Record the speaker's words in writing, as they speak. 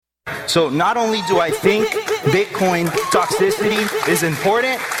So not only do I think Bitcoin toxicity is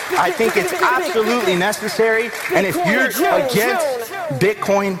important, I think it's absolutely necessary. And if you're against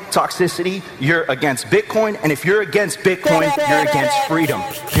Bitcoin toxicity, you're against Bitcoin. And if you're against Bitcoin, you're against freedom.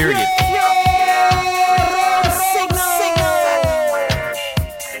 Period.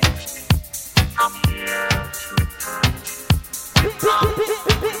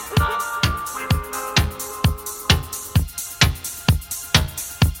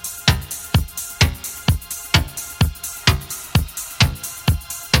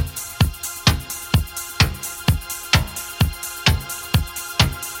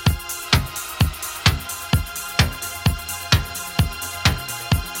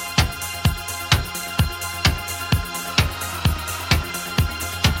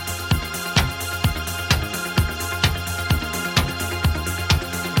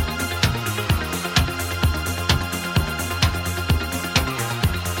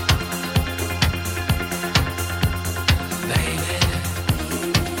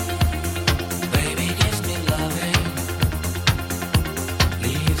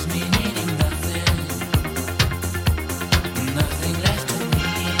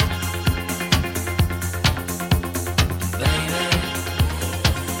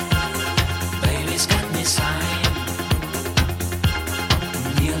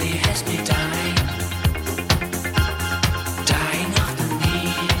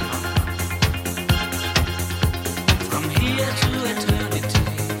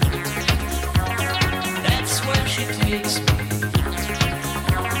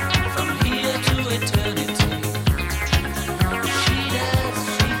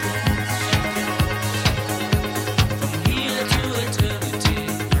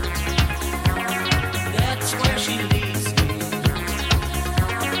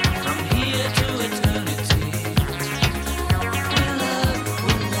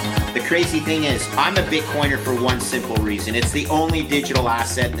 Crazy thing is, I'm a Bitcoiner for one simple reason. It's the only digital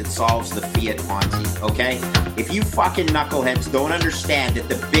asset that solves the fiat Ponzi, okay? If you fucking knuckleheads don't understand that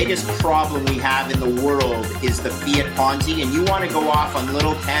the biggest problem we have in the world is the fiat Ponzi, and you want to go off on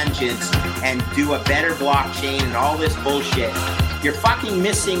little tangents and do a better blockchain and all this bullshit, you're fucking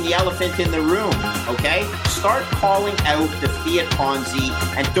missing the elephant in the room, okay? Start calling out the fiat Ponzi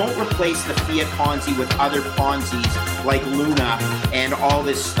and don't replace the fiat Ponzi with other Ponzis like Luna and all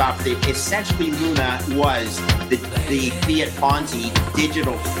this stuff that essentially Luna was the fiat Ponzi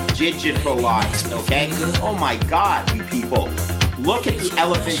digitalized, okay? Oh my God, you people. Look at the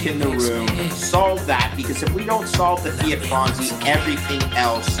elephant in the room, solve that, because if we don't solve the fiat Ponzi, everything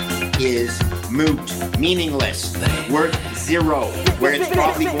else is moot, meaningless, worth zero, where it's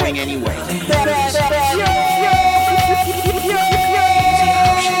probably going anyway.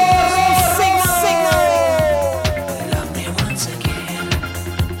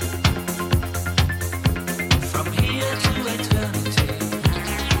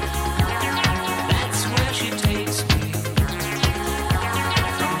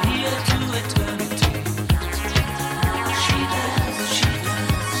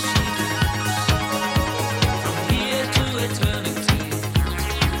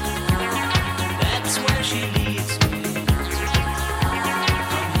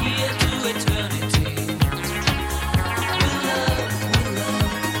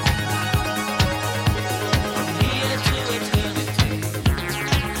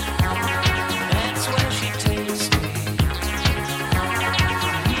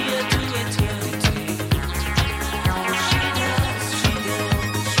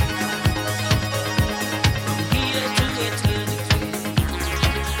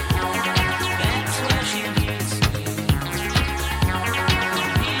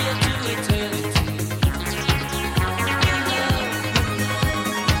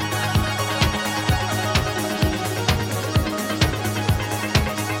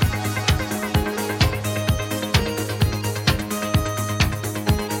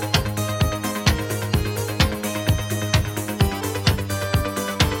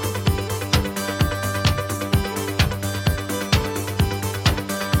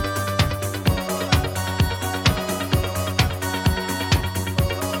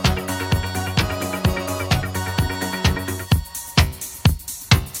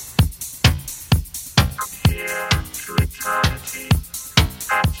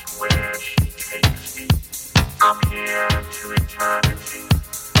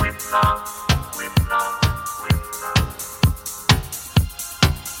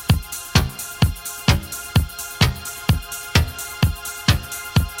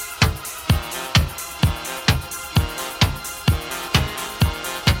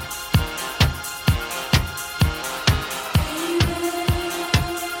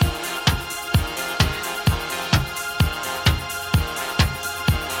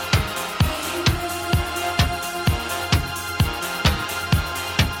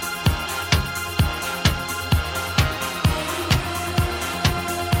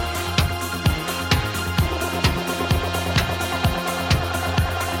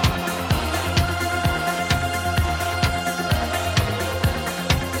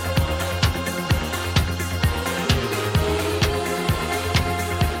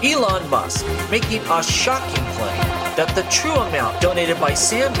 Elon Musk making a shocking claim that the true amount donated by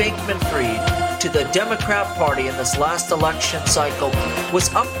Sam Bankman-Fried to the Democrat Party in this last election cycle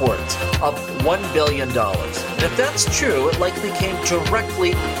was upwards of $1 billion. And if that's true, it likely came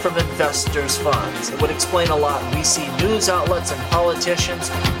directly from investors' funds. It would explain a lot. We see news outlets and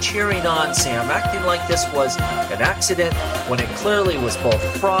politicians cheering on Sam, acting like this was an accident when it clearly was both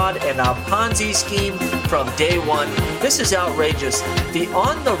fraud and a Ponzi scheme from day one. This is outrageous. The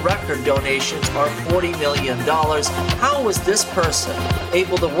on-the-record donations are $40 million. How was this person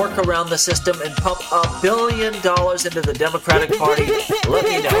able to work around the system and pump $1 billion into the Democratic Party? Let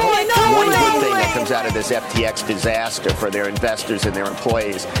me know. One good thing that comes out of this FTX disaster for their investors and their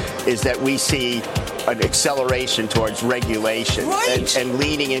employees is that we see an acceleration towards regulation and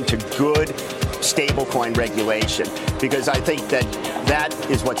leaning into good stablecoin regulation, because I think that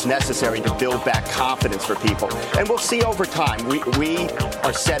is what's necessary to build back confidence for people. And we'll see over time. We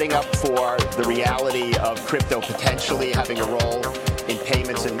are setting up for the reality of crypto potentially having a role in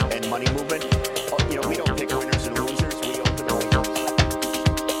payments and money movement. You know, we don't pick winners and losers. We ultimately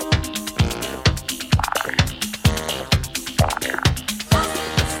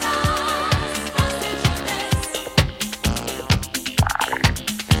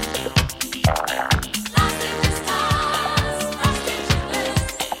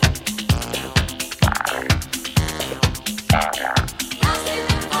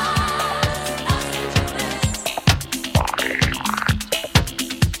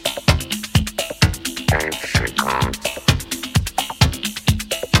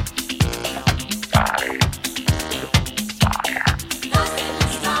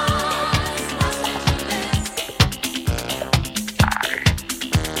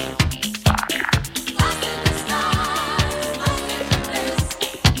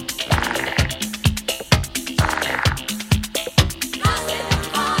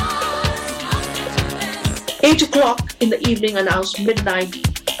in the evening announced midnight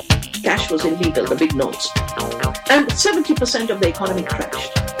cash was illegal, the big notes. And 70% of the economy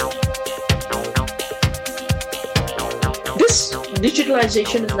crashed. This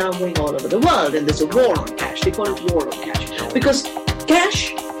digitalization is now going all over the world, and there's a war on cash. They call it war on cash. Because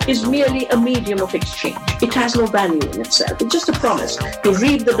cash is merely a medium of exchange. It has no value in itself. It's just a promise. You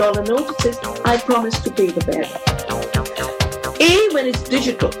read the dollar note, it says, I promise to pay the bearer. When it's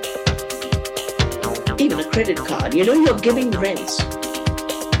digital, even a credit card, you know, you're giving rents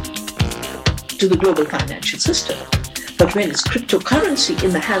to the global financial system. But when it's cryptocurrency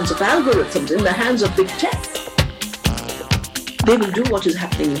in the hands of algorithms, in the hands of big tech, they will do what is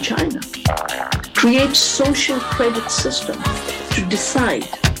happening in China. Create social credit system to decide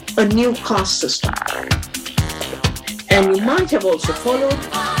a new caste system. And you might have also followed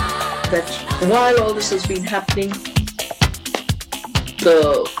that while all this has been happening,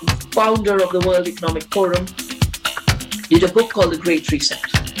 the founder of the World Economic Forum did a book called The Great Reset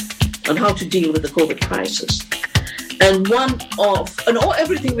on how to deal with the COVID crisis. And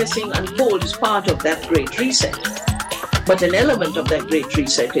everything we're seeing unfold is part of that Great Reset. But an element of that Great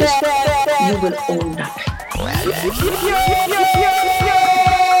Reset is you will own nothing.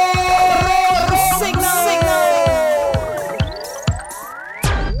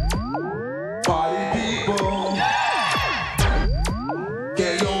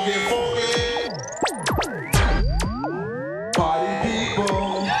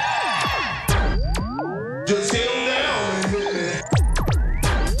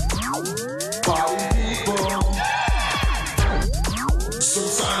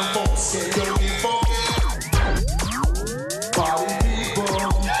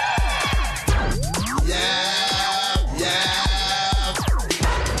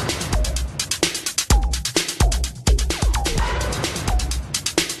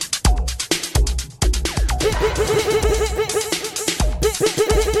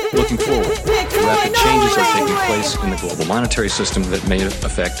 Looking forward, rapid changes are taking place in the global monetary system that may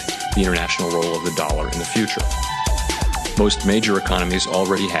affect the international role of the dollar in the future. Most major economies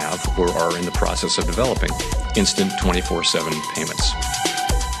already have or are in the process of developing instant 24/7 payments.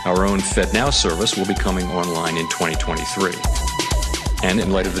 Our own FedNow service will be coming online in 2023. And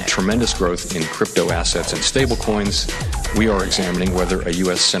in light of the tremendous growth in crypto assets and stablecoins, we are examining whether a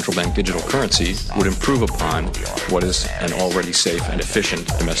U.S. central bank digital currency would improve upon what is an already safe and efficient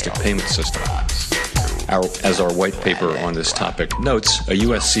domestic payment system. As our white paper on this topic notes, a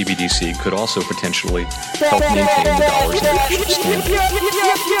U.S. CBDC could also potentially help maintain the dollar's national standing.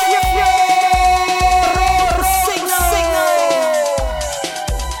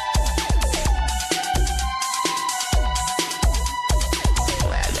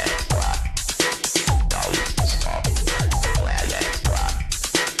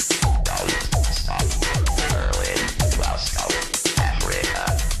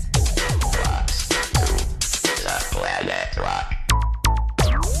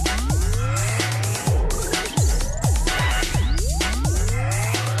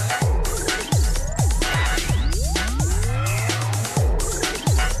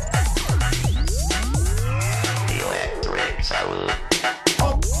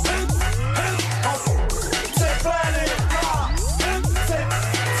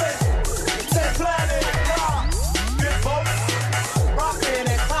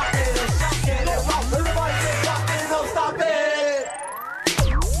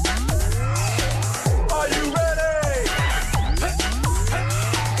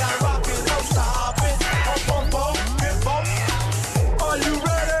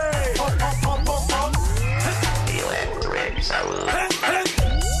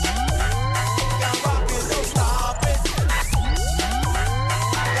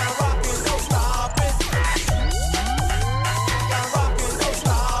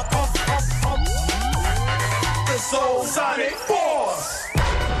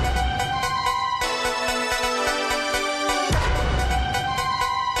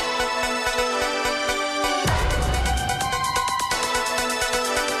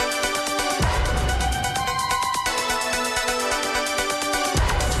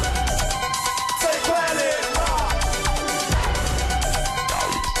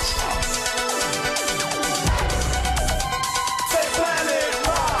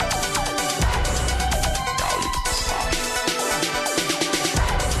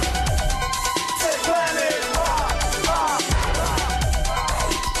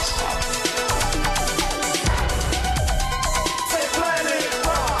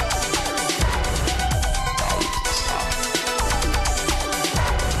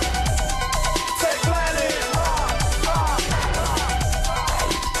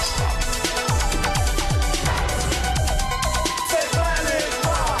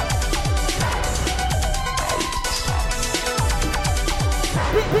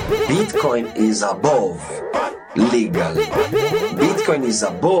 Bitcoin is above legal. Bitcoin is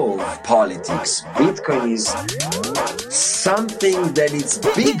above politics. Bitcoin is something that is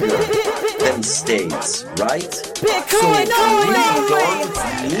bigger than states, right? Bitcoin so we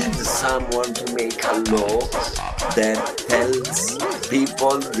don't need someone to make a law that tells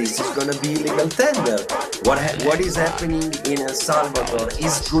people this is going to be legal tender. What is happening in El Salvador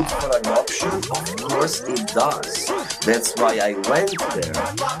is good for adoption? Of course it does. That's why I went there.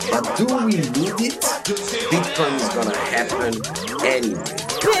 But do we need it? Bitcoin is going to happen anyway.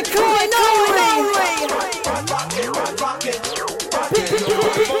 Bitcoin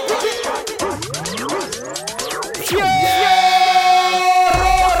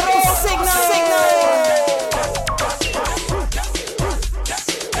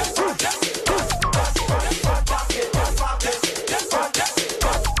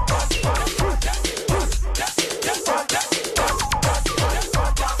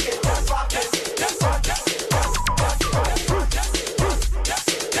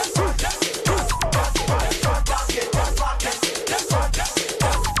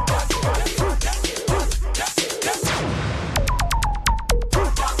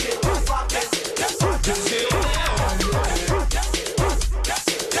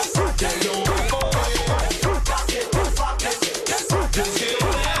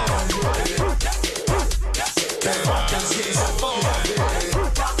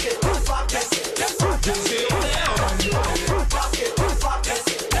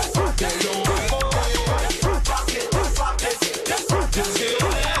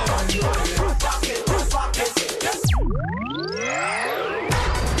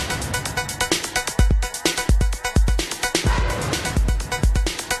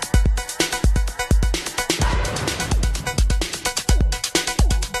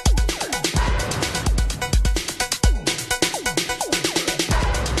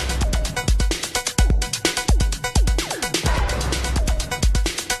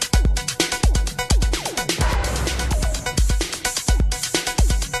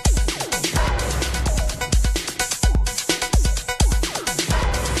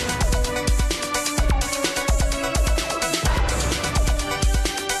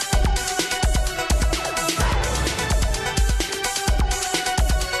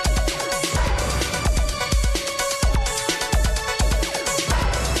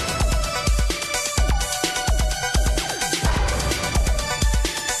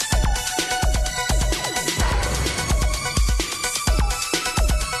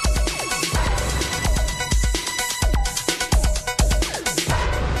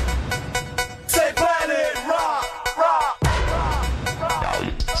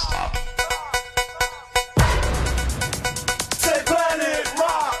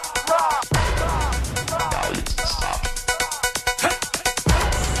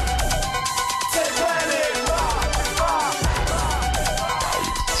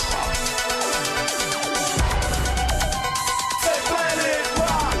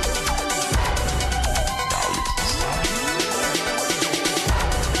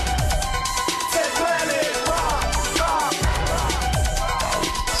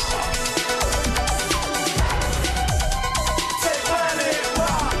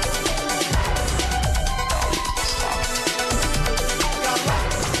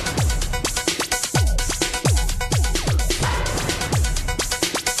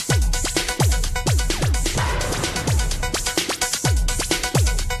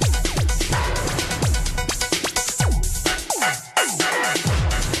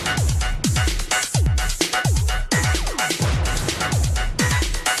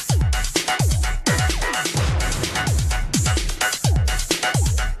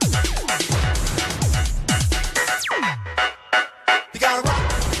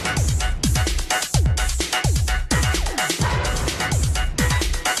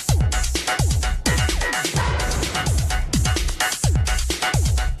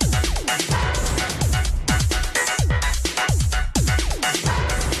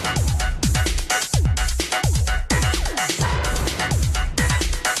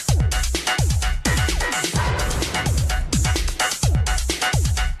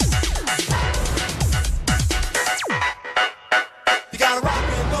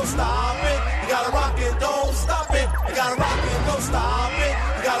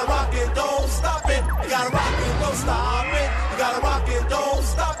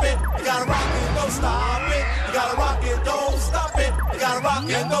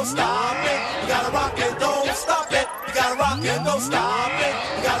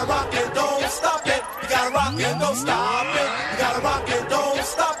stop it. You gotta rock it, don't stop it. You gotta rock it, don't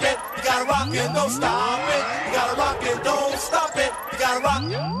stop it. You gotta rock it, don't stop it. You gotta rock it, don't stop it. You gotta rock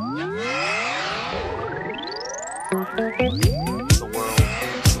the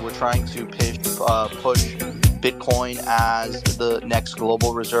world. We're trying to push Bitcoin as the next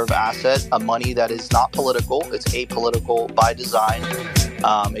global reserve asset, a money that is not political. It's apolitical by design.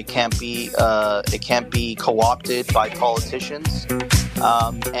 It can't be co-opted by politicians.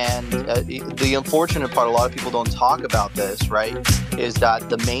 The unfortunate part, a lot of people don't talk about this, right, is that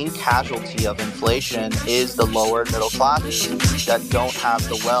the main casualty of inflation is the lower middle classes that don't have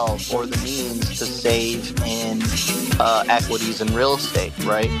the wealth or the means to save in equities and real estate,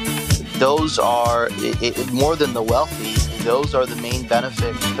 right? Those are, more than the wealthy, those are the main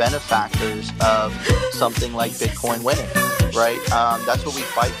benefactors of something like Bitcoin winning, right? That's what we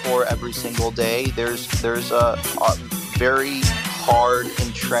fight for every single day. There's a very hard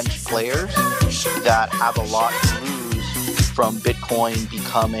entrenched players that have a lot to lose from Bitcoin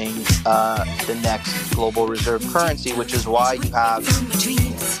becoming the next global reserve currency, which is why you have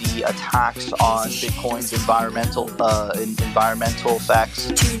the attacks on Bitcoin's environmental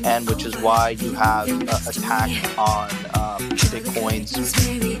effects, and which is why you have attack on Bitcoin's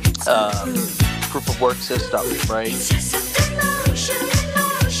proof of work system, right?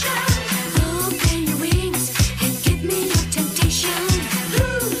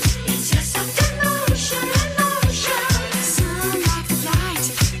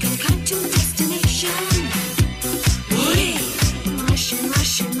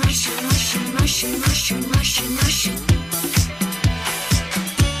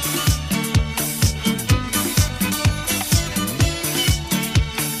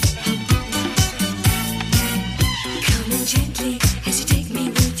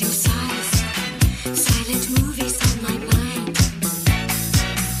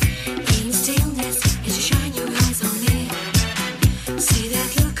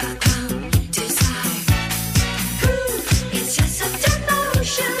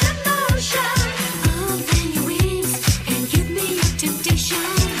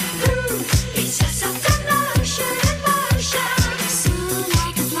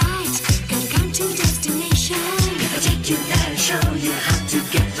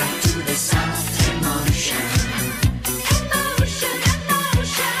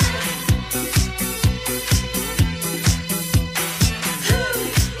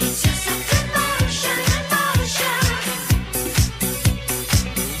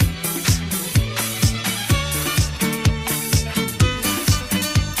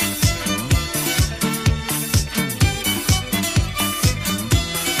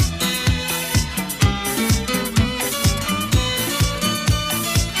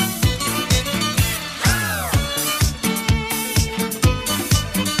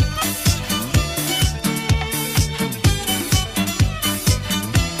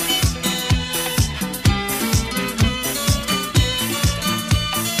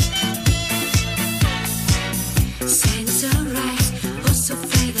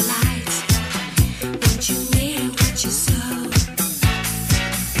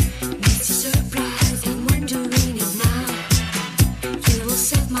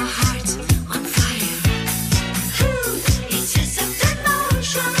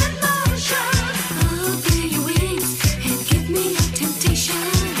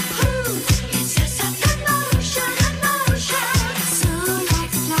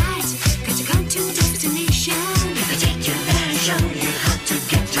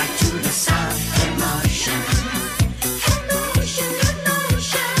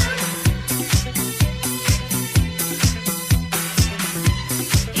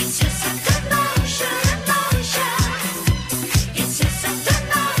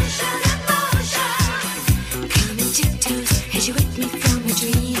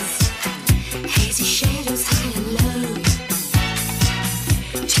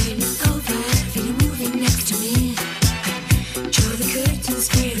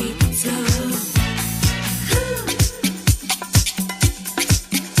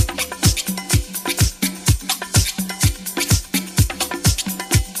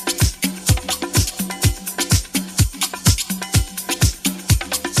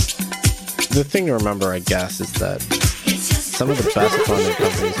 The thing to remember, I guess, is that some of the best funded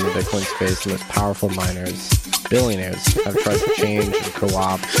companies in the Bitcoin space, the most powerful miners, billionaires, have tried to change and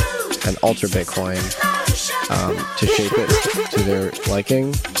co-opt and alter Bitcoin to shape it to their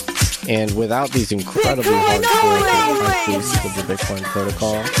liking. And without these incredibly hard-core pieces of the Bitcoin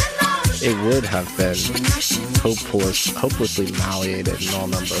protocol, it would have been hopelessly malleated in all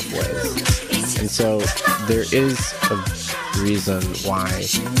number of ways. And so there is a reason why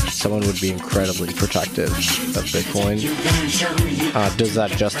someone would be incredibly protective of Bitcoin. Does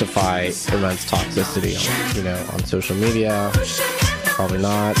that justify immense toxicity on social media? Probably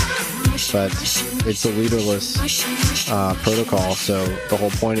not. But it's a leaderless protocol, so the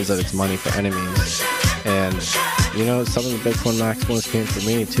whole point is that it's money for enemies. And some of the Bitcoin maximalists came for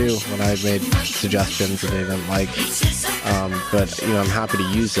me too when I made suggestions that they didn't like. But I'm happy to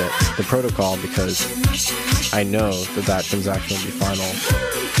use the protocol, because I know that transaction will be final,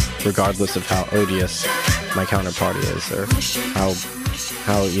 regardless of how odious my counterparty is or how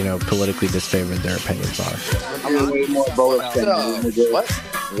politically disfavored their opinions are. I'm way more bullish than you.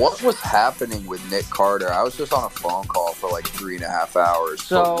 What was happening with Nick Carter? I was just on a phone call for like 3.5 hours.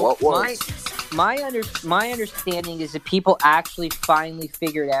 So what was... My understanding is that people actually finally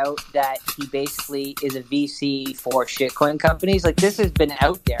figured out that he basically is a VC for shitcoin companies. Like, this has been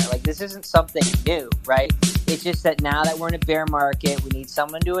out there. Like, this isn't something new, right? It's just that now that we're in a bear market, we need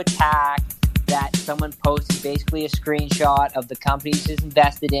someone to attack. That someone posted basically a screenshot of the companies he's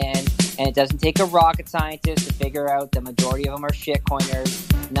invested in, and it doesn't take a rocket scientist to figure out the majority of them are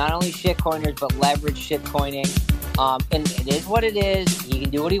shitcoiners. Not only shitcoiners, but leveraged shitcoining. And it is what it is. He can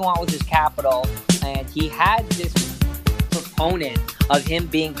do what he wants with his capital. And he had this proponent of him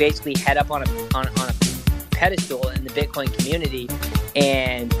being basically head up on a pedestal in the Bitcoin community.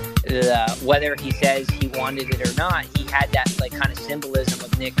 And whether he says he wanted it or not, he had that like kind of symbolism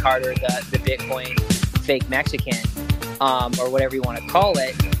of Nick Carter, the Bitcoin fake Mexican, or whatever you want to call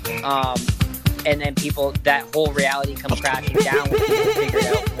it. And then that whole reality comes crashing down when people figured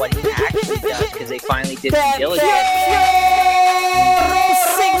out what he actually does, because they finally did due diligence.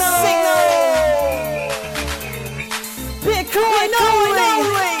 Bitcoin only!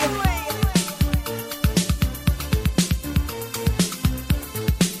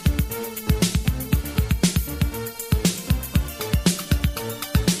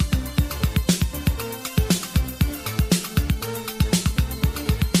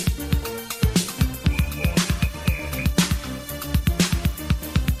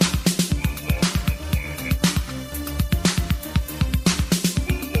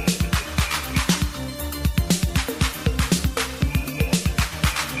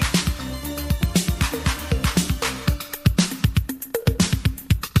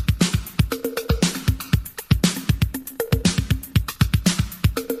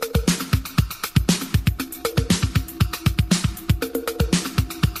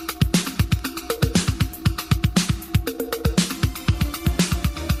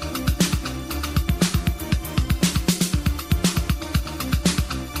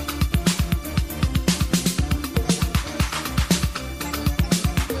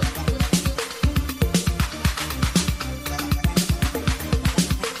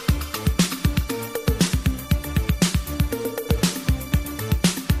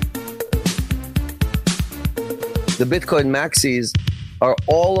 The Bitcoin maxis are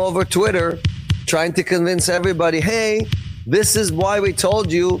all over Twitter trying to convince everybody, hey, this is why we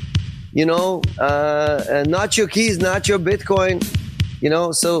told you, not your keys, not your Bitcoin,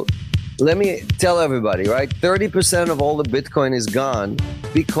 so let me tell everybody, right? 30% of all the Bitcoin is gone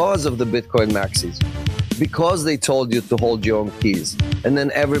because of the Bitcoin maxis, because they told you to hold your own keys, and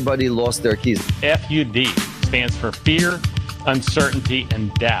then everybody lost their keys. FUD stands for fear, uncertainty,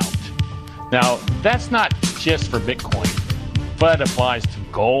 and doubt. Now, that's not just for Bitcoin, but it applies to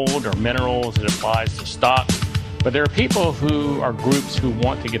gold or minerals, it applies to stocks. But there are people groups who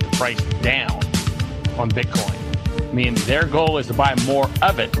want to get the price down on Bitcoin. I mean, their goal is to buy more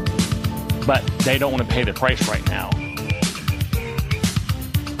of it, but they don't want to pay the price right now.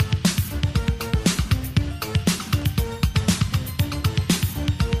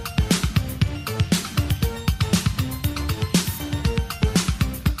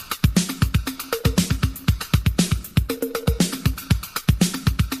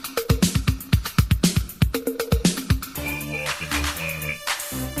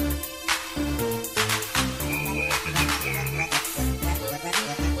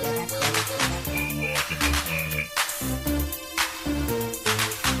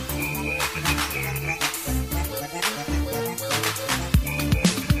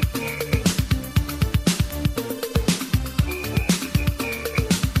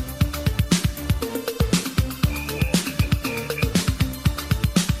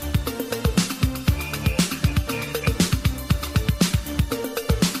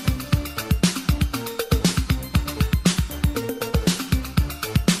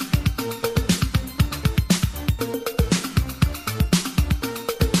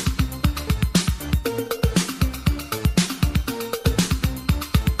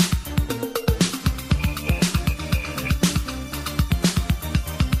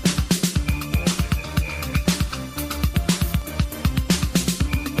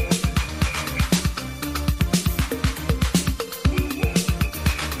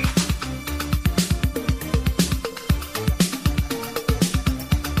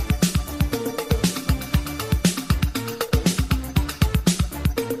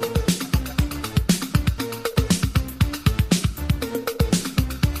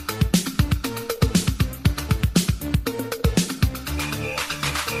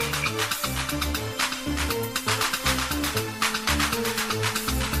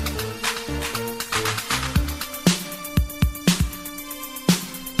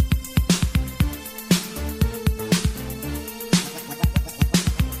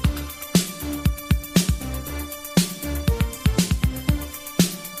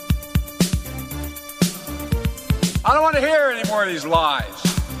 I don't want to hear any more of these lies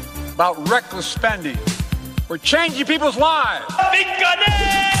about reckless spending. We're changing people's lives. Let me tell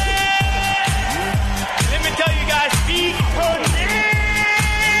you guys,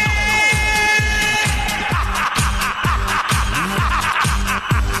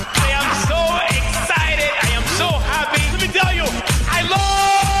 I am so excited. I am so happy. Let me tell you, I love.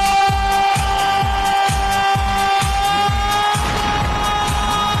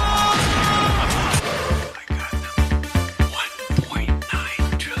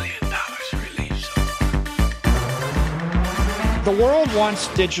 The world wants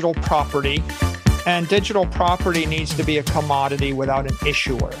digital property, and digital property needs to be a commodity without an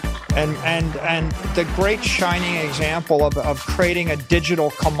issuer. And the great shining example of creating a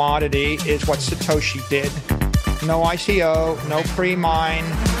digital commodity is what Satoshi did. No ICO, no pre-mine,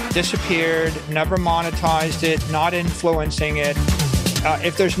 disappeared, never monetized it, not influencing it.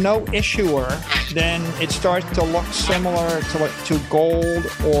 If there's no issuer, then it starts to look similar to gold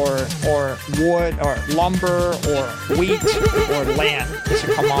or wood or lumber or wheat or land. It's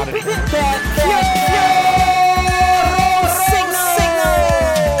a commodity.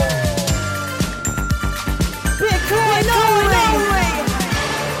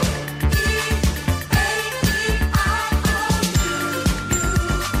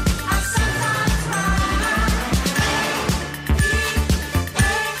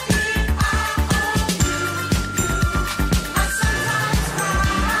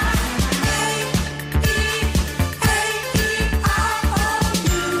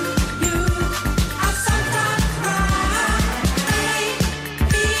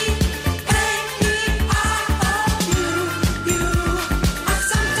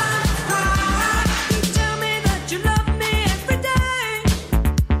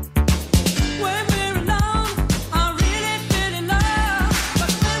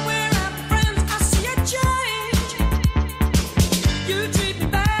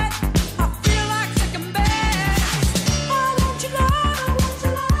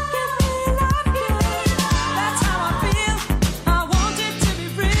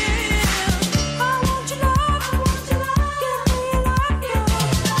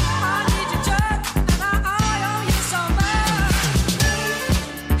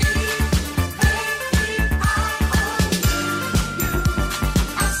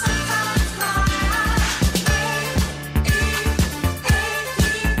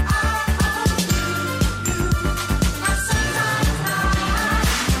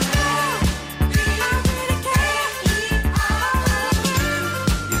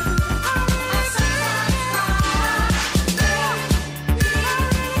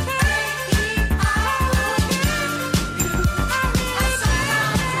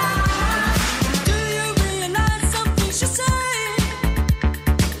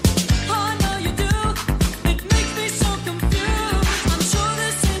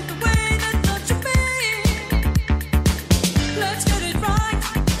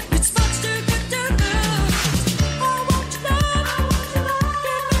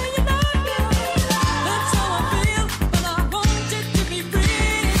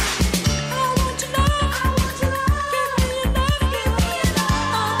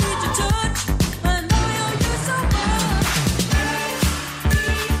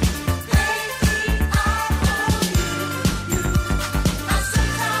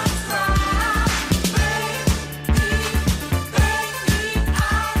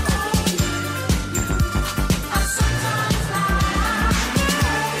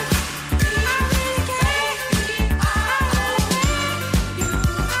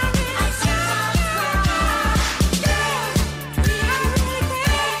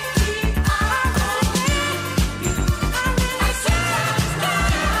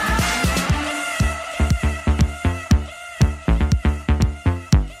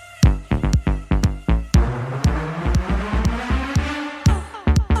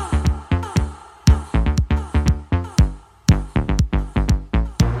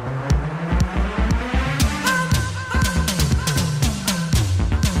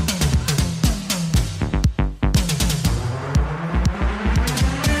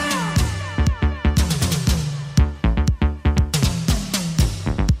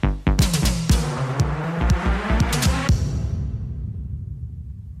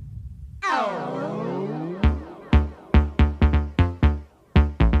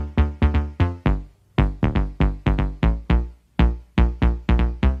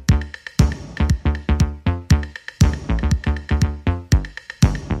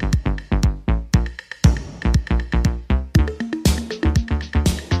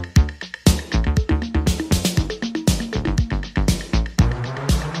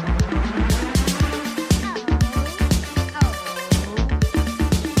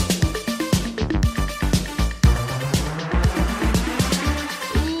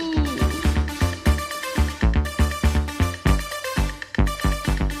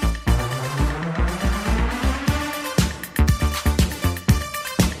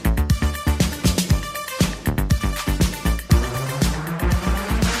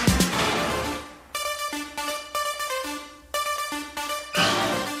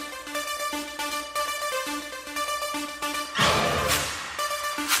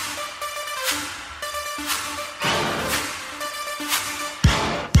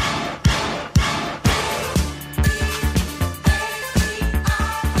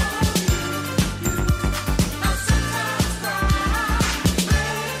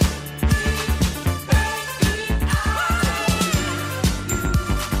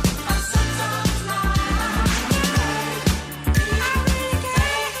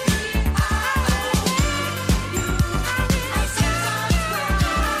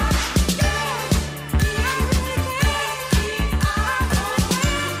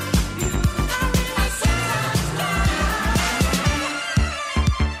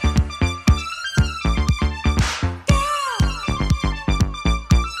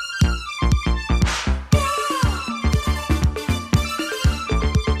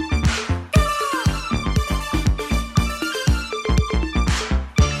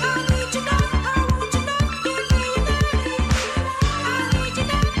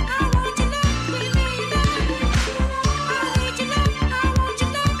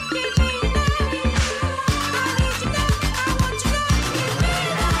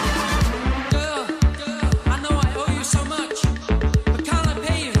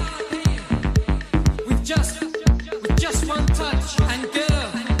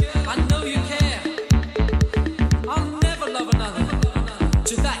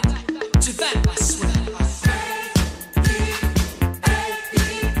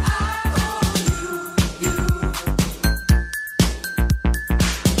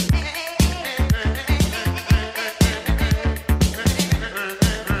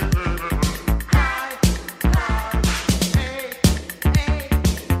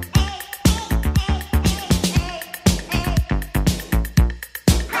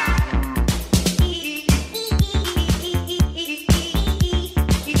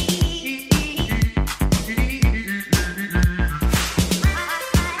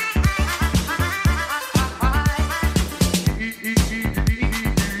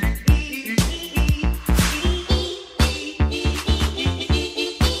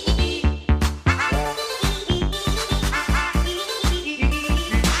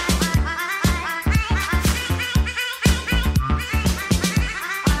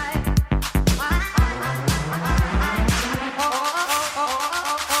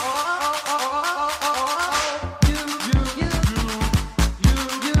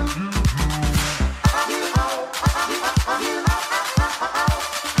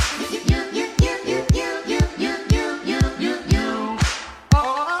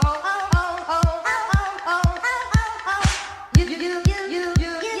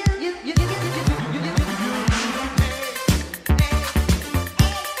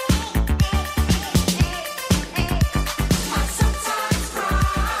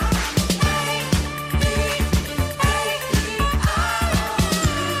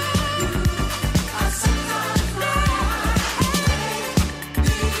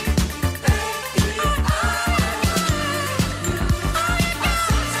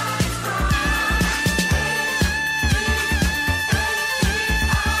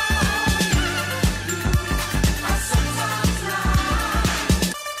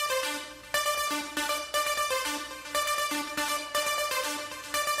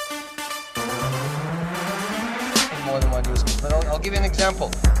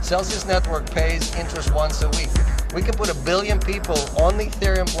 example, Celsius Network pays interest once a week. We can put 1 billion people on the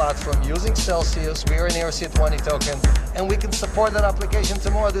Ethereum platform using Celsius. We are an ERC20 token, and we can support that application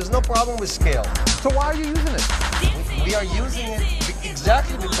tomorrow. There's no problem with scale. So why are you using it? We are using it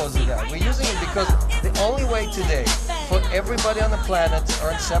exactly because of that. We're using it because the only way today for everybody on the planet to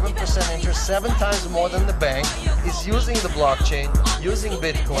earn 7% interest, 7 times more than the bank, is using the blockchain, using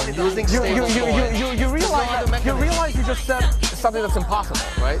Bitcoin, using stablecoin. You realize you just said something that's impossible,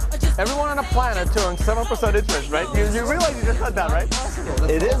 right? Everyone on the planet to earn 7% interest, right? You realize you just said that, right?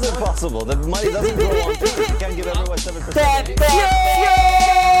 It is impossible. The money doesn't grow on trees. You can't give everyone 7%.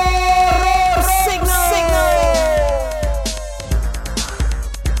 Signal.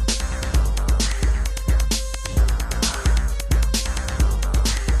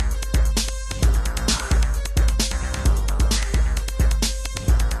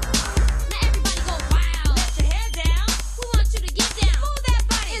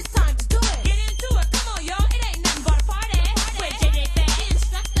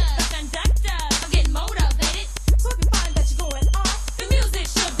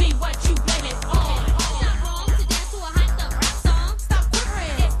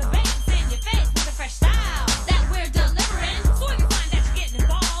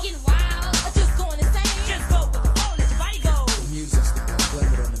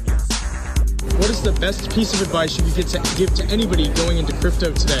 Best piece of advice you could give to anybody going into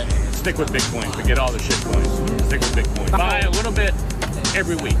crypto today? Stick with Bitcoin. Forget all the shit coins. Stick with Bitcoin. Buy a little bit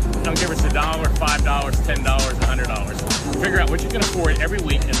every week. Don't give us $1, $5, $10, $100. Figure out what you can afford every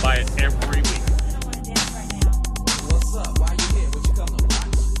week and buy it every week. What's up? Why you here? What you coming to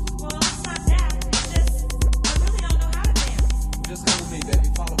watch? Well, it's not that. It's just, I really don't know how to dance. Just come with me, baby.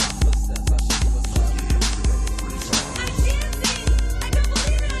 Follow my footsteps. I'll show you what's up.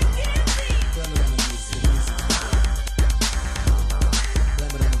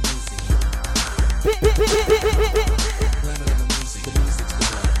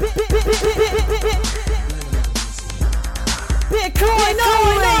 Bitcoin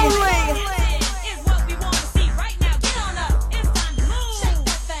only.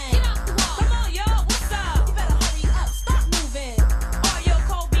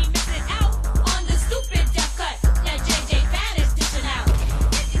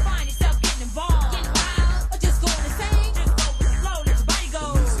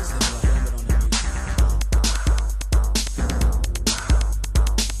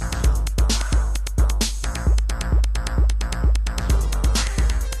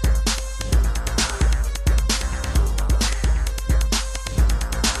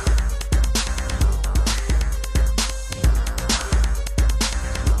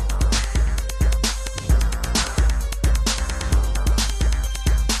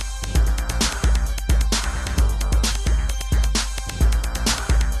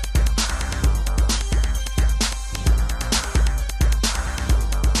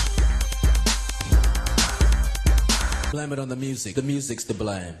 Blame it on the music. The music's to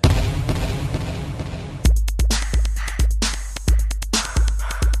blame.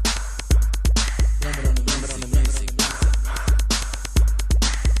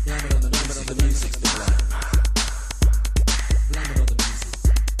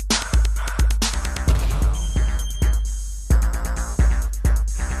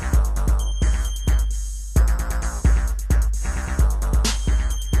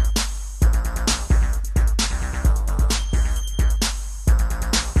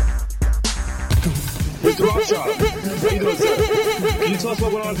 Mr. Rothschild, how you doing, sir? Can you tell us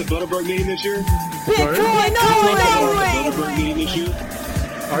what went on at the Bilderberg meeting this year? Bitcoin only! Bilderberg meeting this year?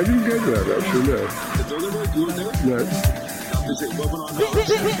 I didn't get that, actually, no. The Bilderberg, you were there? No. Is it what went on No,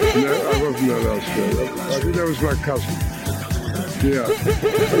 I wasn't that else there. I think that was my cousin. Yeah.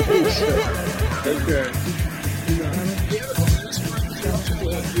 Okay.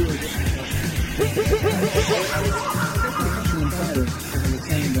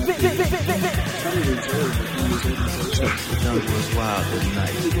 The jungle was wild at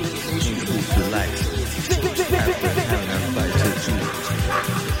night. Things moved relaxed. After having a fight to choose.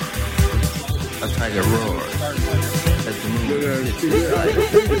 A tiger roared as the moon hits the light.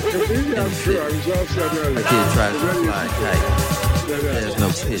 A kid tries to fly a kite. There's no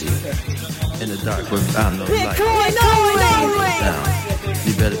pity. In the dark without no light. Down.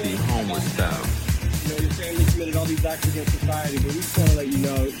 You better be homeward bound. You're saying we committed all these acts against society, but we just want to let you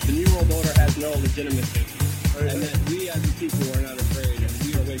know the New World Order has no legitimacy. And that we as a people are not afraid, and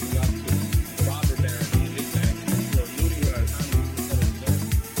we are waking up to robber barons and big banks who are looting our economy.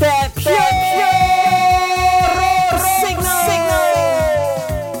 Signal.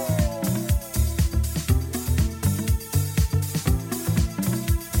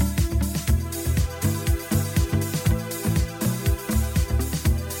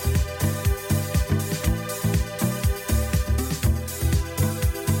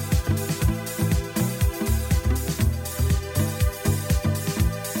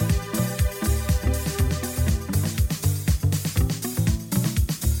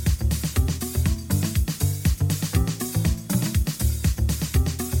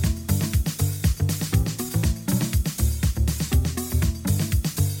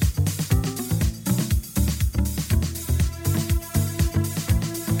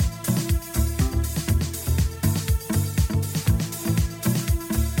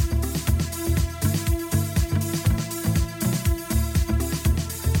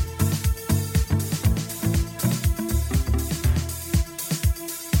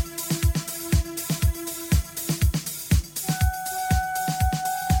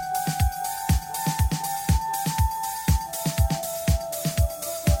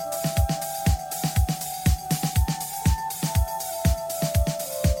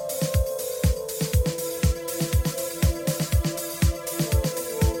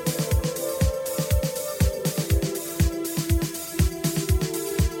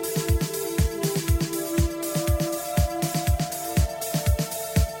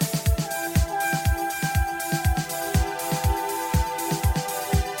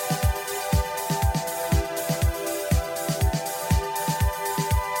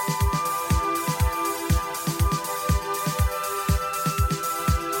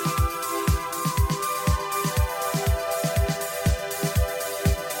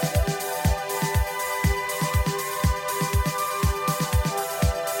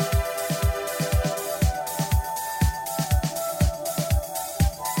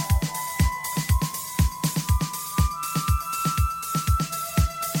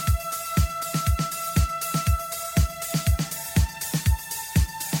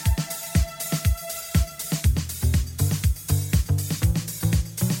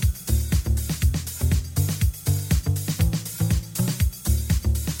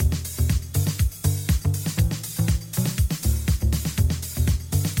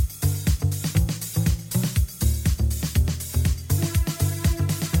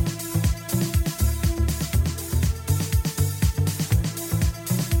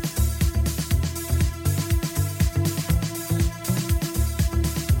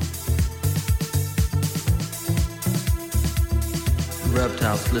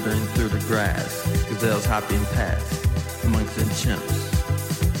 reptiles slithering through the grass, gazelles hopping past, monks and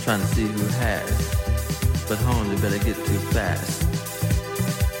chimps, trying to see who has. But home, they better get too fast.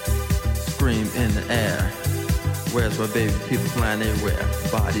 Scream in the air. Where's my baby? People flying everywhere.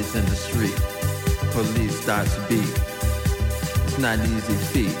 Bodies in the street. Police start to beat. It's not an easy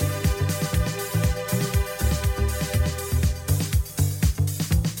feat.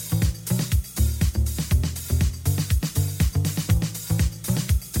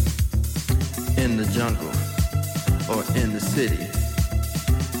 In the jungle or in the city,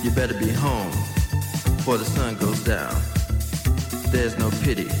 you better be home before the sun goes down. There's no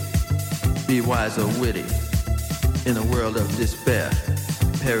pity. Be wise or witty. In a world of despair,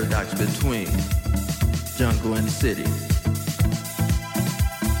 paradox between jungle and city.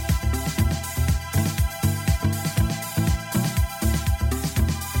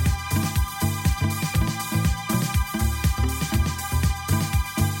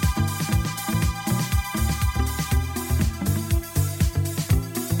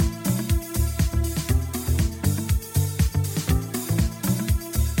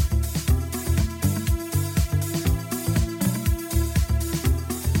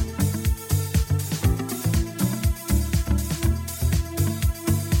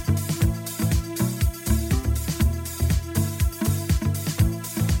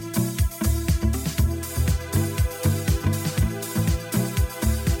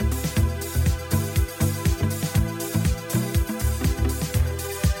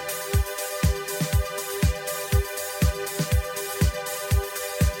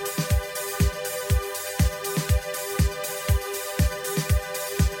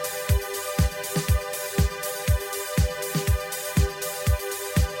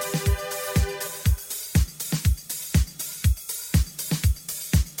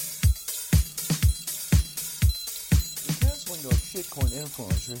 Bitcoin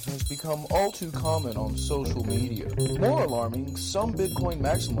influencers has become all too common on social media. More alarming, some Bitcoin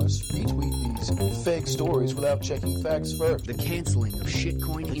maximalists retweet these fake stories without checking facts first. The canceling of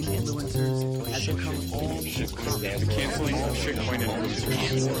shitcoin influencers has become all too common. The canceling of shitcoin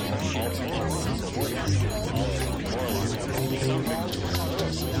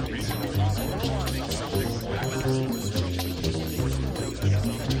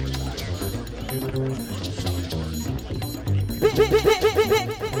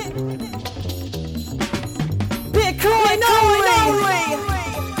Bitcoin only!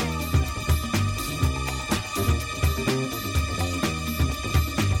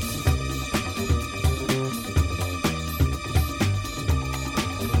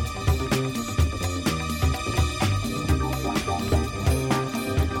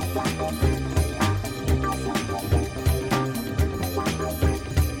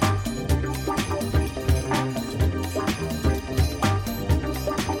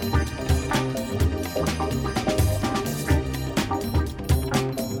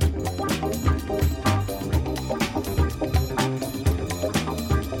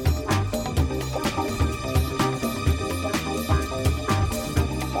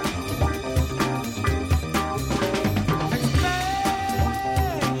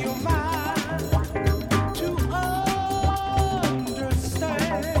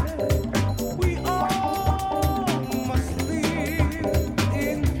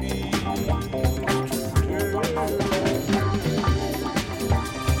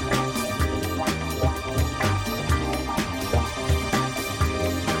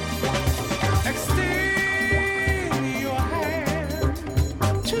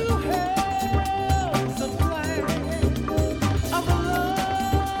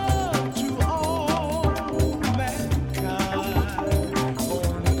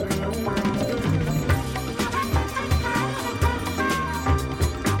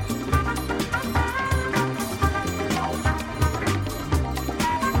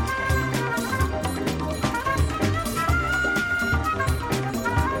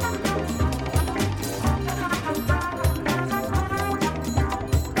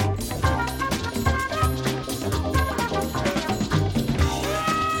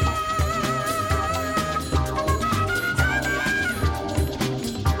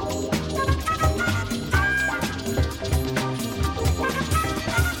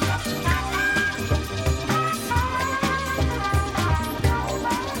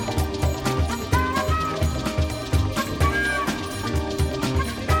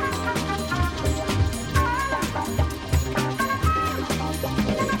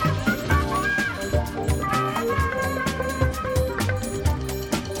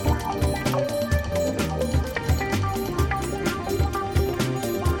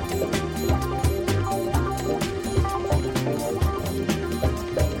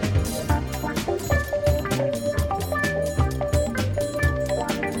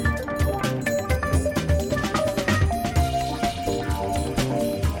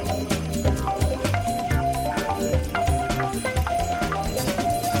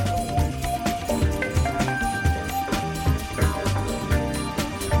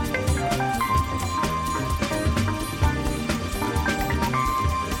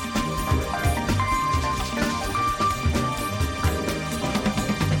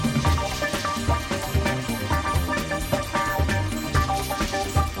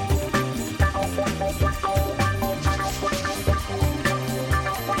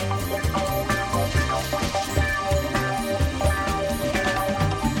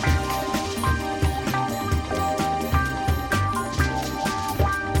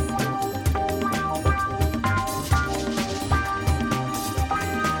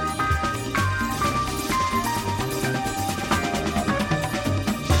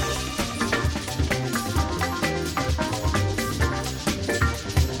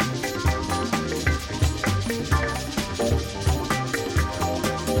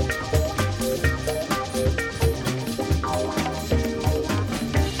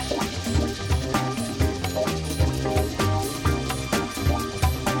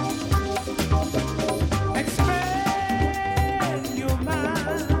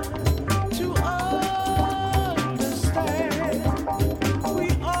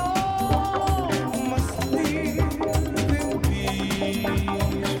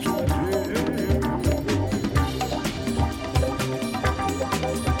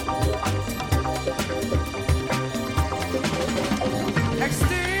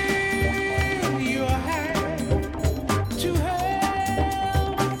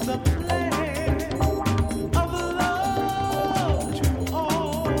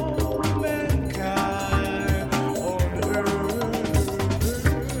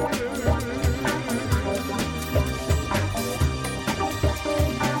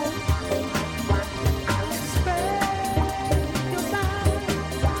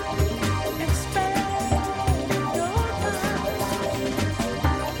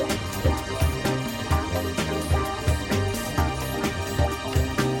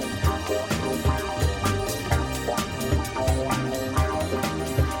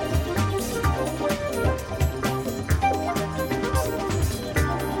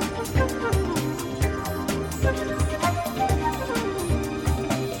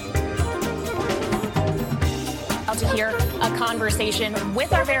 conversation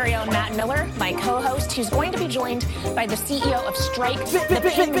with our very own Matt Miller, my co-host, who's going to be joined by the CEO of Strike, the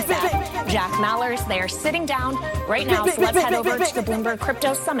Pins app, Jack Mallers. They are sitting down right now, so let's head over to the Bloomberg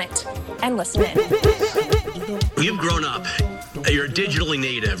Crypto Summit and listen in. You've grown up. You're digitally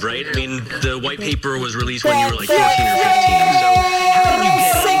native, right? I mean, the white paper was released when you were like 14 or 15. So how did you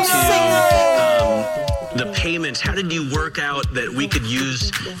get into the payments? How did you work out that we could use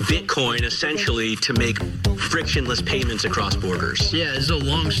Bitcoin essentially to make frictionless payments across borders? Yeah, it's a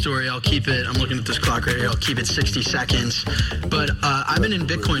long story. I'm looking at this clock right here. I'll keep it 60 seconds. But I've been in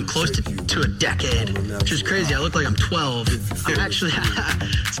Bitcoin close to a decade, which is crazy. I look like I'm 12. I'm actually,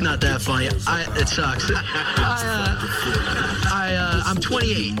 it's not that funny. It sucks. I'm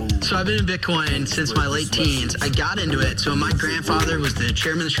 28, so I've been in Bitcoin since my late teens. I got into it. So my grandfather was the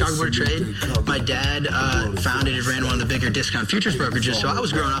chairman of the Chicago Board of Trade. My dad founded and ran one of the bigger discount futures brokerages. So I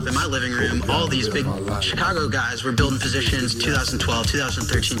was growing up in my living room. All these big Chicago guys were building positions 2012,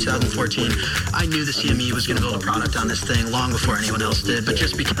 2013, 2014. I knew the CME was going to build a product on this thing long before anyone else did, but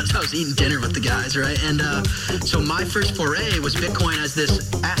just because I was eating dinner with the guys, right? And so my first foray was Bitcoin as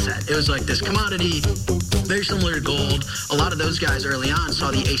this asset. It was like this commodity, very similar to gold. A lot of those guys early on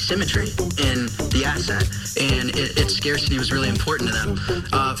saw the asymmetry in the asset, and its scarcity was really important to them.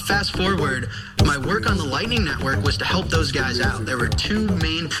 Fast forward, my work on the Lightning Network was to help those guys out. There were two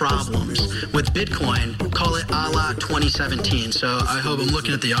main problems with Bitcoin, call it a la 2017. So I hope I'm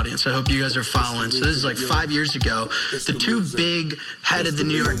looking at the audience. I hope you guys are following. So this is like 5 years ago. The two big head of the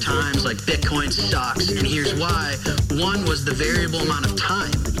New York Times, like Bitcoin sucks, and here's why. One was the variable amount of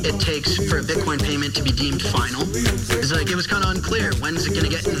time it takes for a Bitcoin payment to be deemed final. It's like it was kind of unclear. When is it going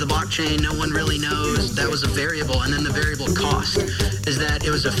to get into the blockchain? No one really knows. That was a variable. And then the variable cost is that it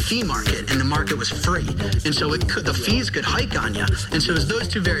was a fee market, and the market was free. And so the fees could hike on you. And so it was those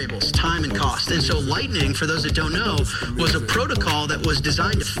two variables, time and cost. And so Lightning, for those that don't know, was a protocol that was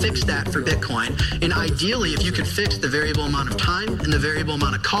designed to fix that for Bitcoin. And ideally, if you could fix the variable amount of time and the variable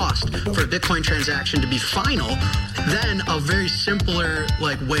amount of cost for a Bitcoin transaction to be final, then a very simpler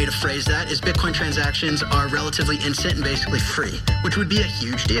way to phrase that is Bitcoin transactions are relatively instant and basically free, which would be a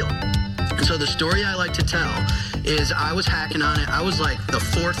huge deal. And so the story I like to tell is I was hacking on it. I was like the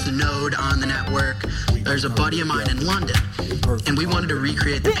fourth node on the network. There's a buddy of mine in London, and we wanted to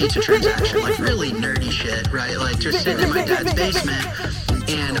recreate the pizza transaction, like really nerdy shit, right? Like just sitting in my dad's basement.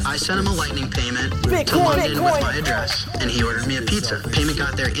 And I sent him a Lightning payment to London with my address, and he ordered me a pizza. Payment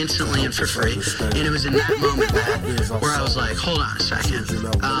got there instantly and for free. And it was in that moment, Matt, where I was like, hold on a second.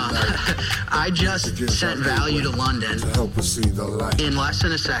 I just sent value to London in less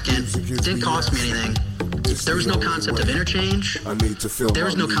than a second. It didn't cost me anything. There was no concept of interchange. There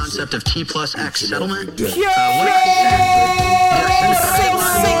was no concept of T plus X settlement. What did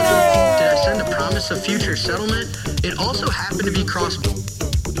I send a promise of future settlement? It also happened to be cross.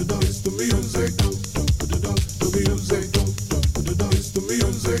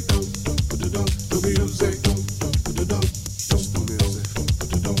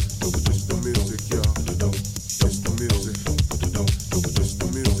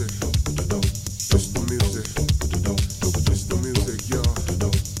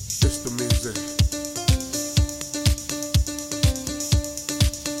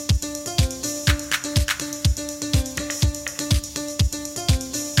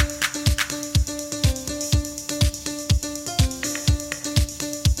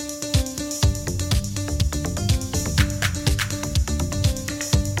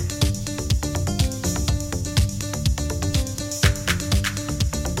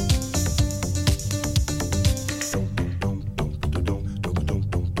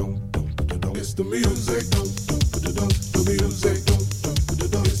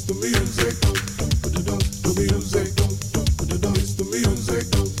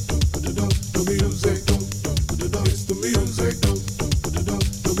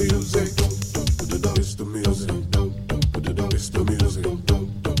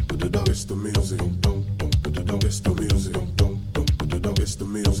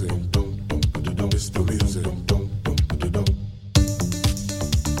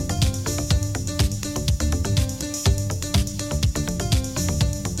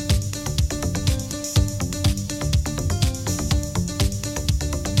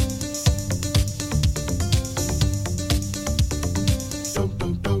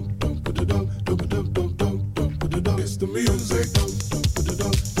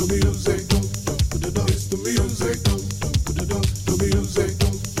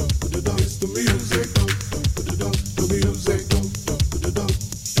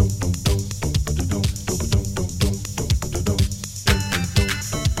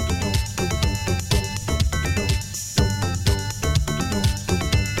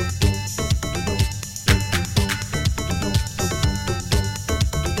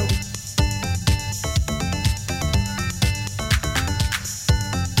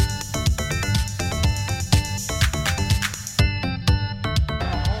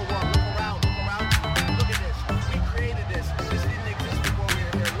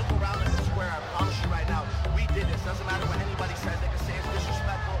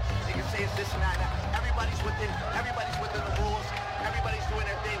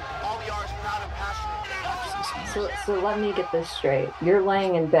 So let me get this straight. You're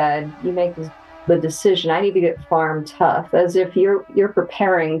laying in bed, you make the decision, I need to get Farm Tough, as if you're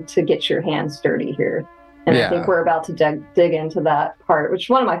preparing to get your hands dirty here. And I think we're about to dig into that part, which is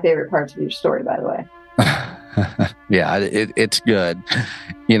one of my favorite parts of your story, by the way. Yeah, it's good.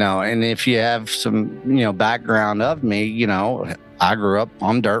 And if you have some, background of me, I grew up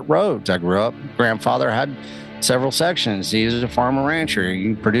on dirt roads. Grandfather had several sections. He was a farmer rancher.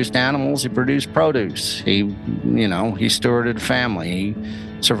 He produced animals. He produced produce. He stewarded a family.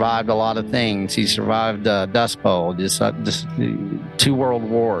 He survived a lot of things. He survived Dust Bowl, just 2 world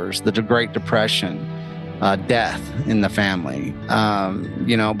wars, the Great Depression, death in the family.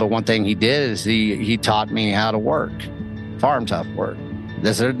 But one thing he did is he taught me how to work, farm tough work.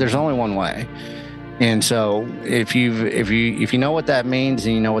 There's only one way. And so if you know what that means,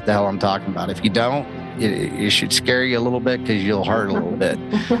 then you know what the hell I'm talking about. If you don't, it should scare you a little bit because you'll hurt a little bit.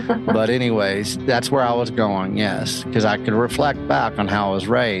 But anyways, that's where I was going, yes, because I could reflect back on how I was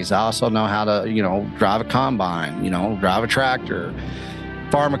raised. I also know how to, drive a combine, drive a tractor,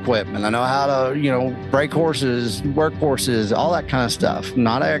 farm equipment. I know how to, break horses, work horses, all that kind of stuff. I'm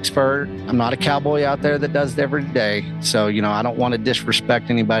not an expert. I'm not a cowboy out there that does it every day. So, I don't want to disrespect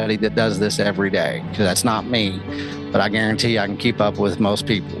anybody that does this every day because that's not me. But I guarantee I can keep up with most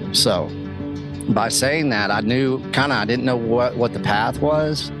people. So by saying that, I didn't know what the path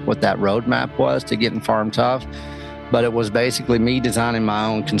was, what that roadmap was to getting Farm Tough. But it was basically me designing my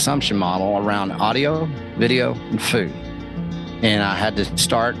own consumption model around audio, video, and food. And I had to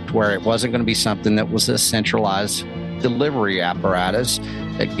start where it wasn't going to be something that was a centralized delivery apparatus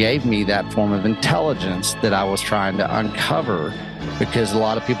that gave me that form of intelligence that I was trying to uncover, because a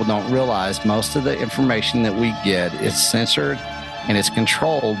lot of people don't realize most of the information that we get is censored and it's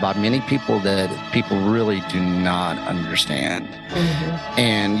controlled by many people that people really do not understand. Mm-hmm.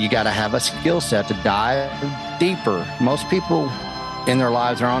 And you got to have a skill set to dive deeper. Most people in their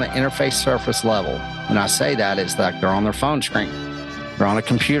lives are on an interface surface level. When I say that, it's like they're on their phone screen, they're on a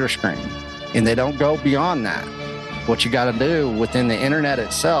computer screen, and they don't go beyond that. What you got to do within the internet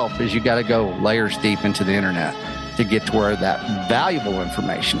itself is you got to go layers deep into the internet to get to where that valuable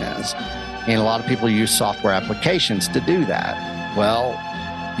information is. And a lot of people use software applications to do that. Well,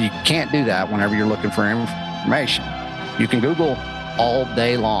 you can't do that whenever you're looking for information. You can Google all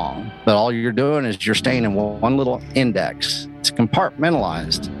day long, but all you're doing is you're staying in one little index. It's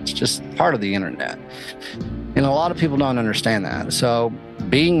compartmentalized. It's just part of the internet. And a lot of people don't understand that. So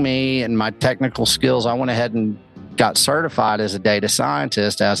being me and my technical skills, I went ahead and got certified as a data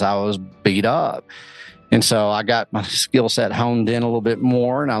scientist as I was beat up. And so I got my skill set honed in a little bit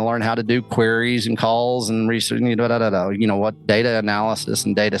more, and I learned how to do queries and calls and research, what data analysis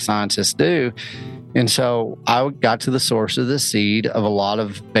and data scientists do. And so I got to the source of the seed of a lot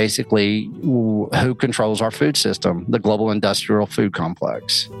of basically who controls our food system, the global industrial food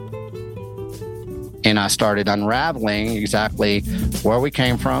complex. And I started unraveling exactly where we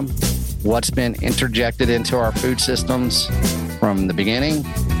came from, what's been interjected into our food systems from the beginning,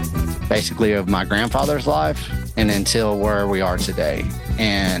 basically of my grandfather's life and until where we are today,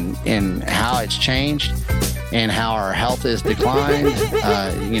 and how it's changed and how our health has declined. There's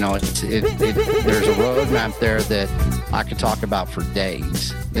a roadmap there that I could talk about for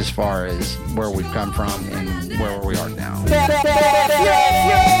days as far as where we've come from and where we are now.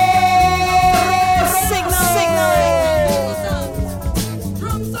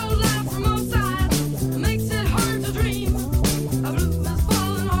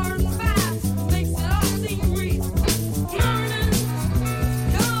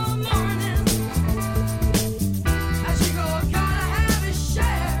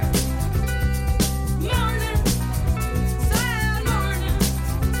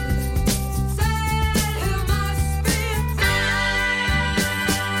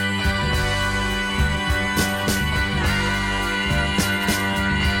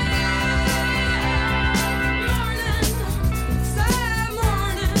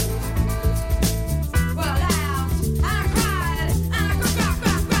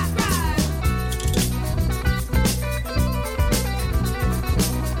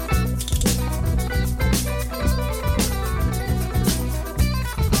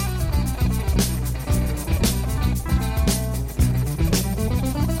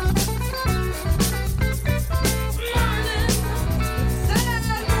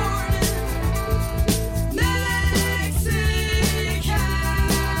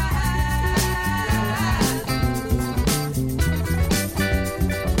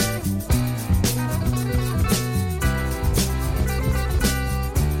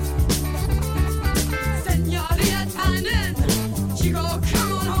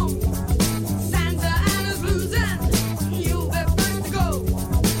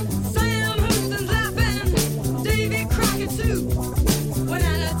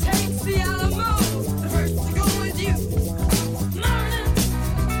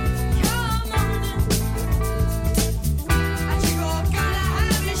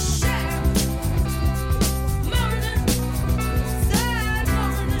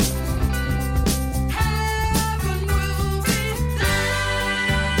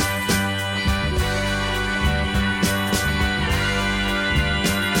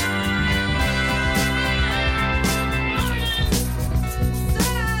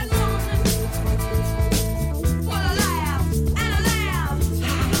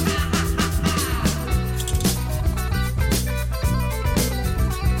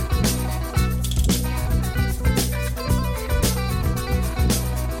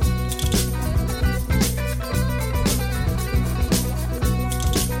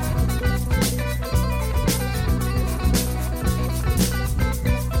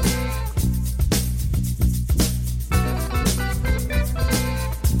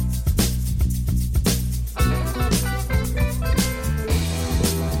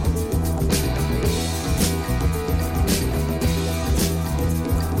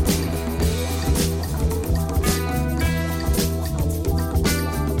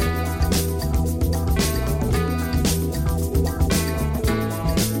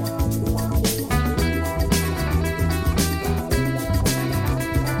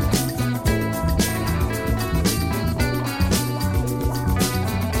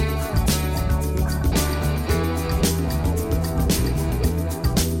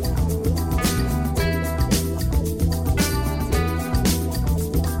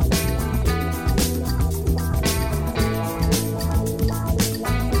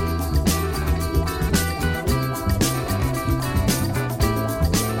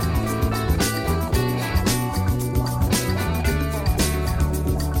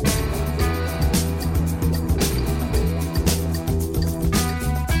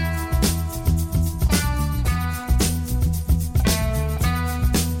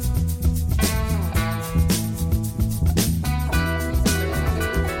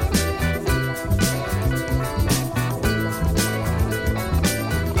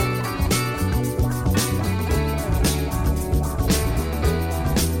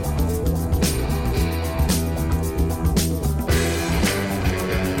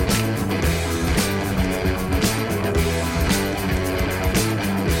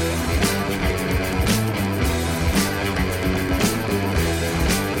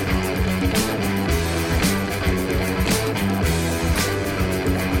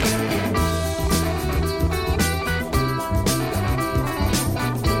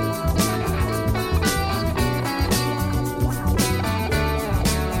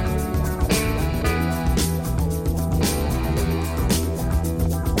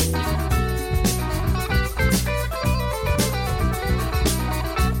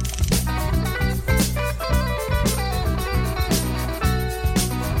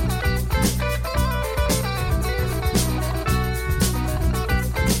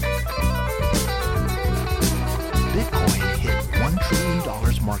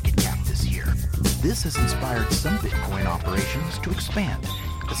 This has inspired some Bitcoin operations to expand,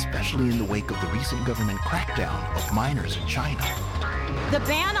 especially in the wake of the recent government crackdown of miners in China. The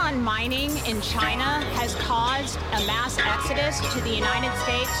ban on mining in China has caused a mass exodus to the United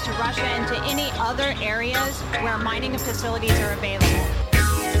States, to Russia, and to any other areas where mining facilities are available.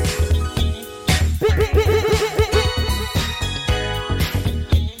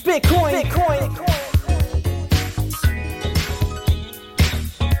 Bitcoin.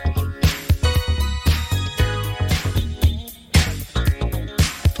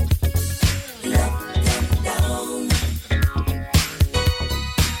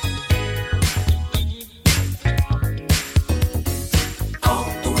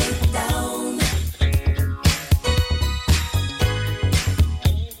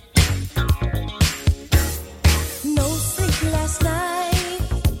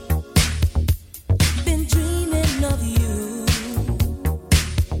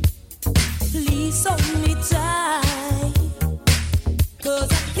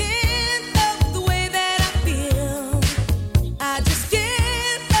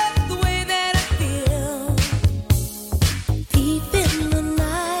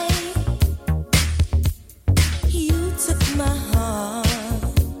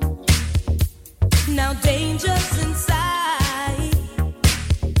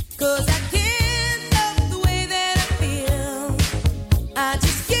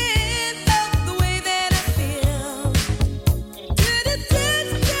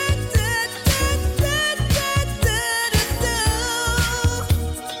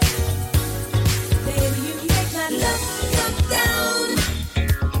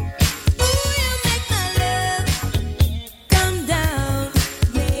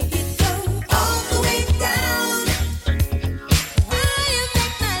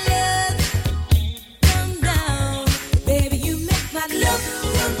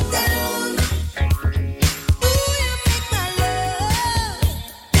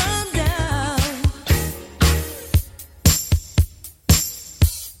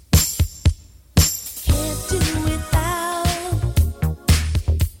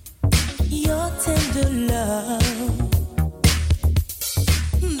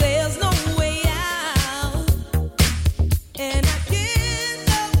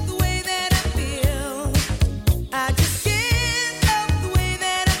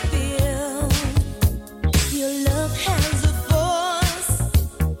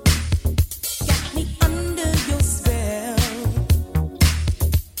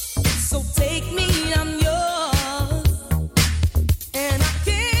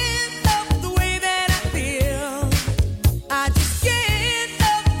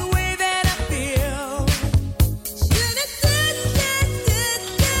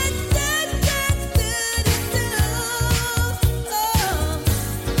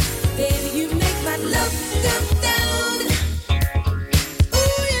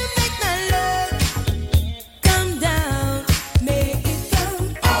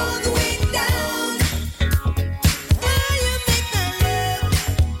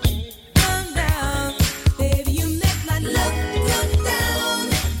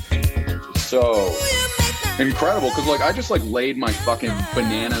 Incredible, because like I just like laid my fucking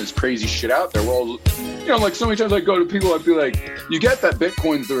bananas crazy shit out there. Well, you know, like so many times I go to people, I'd be like, you get that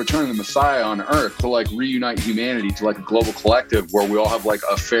Bitcoin's the return of the Messiah on Earth to like reunite humanity to like a global collective where we all have like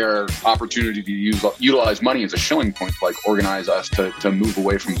a fair opportunity to utilize money as a shilling point to like organize us to move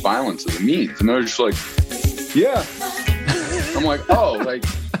away from violence as a means. And they're just like, yeah. I'm like, oh, like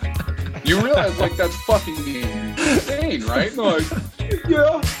you realize like that's fucking insane, right? And they're like,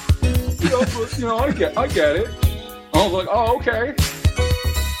 yeah. You know, I get it. I was like, oh, okay.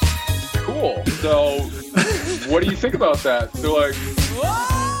 Cool. So, what do you think about that? They're like,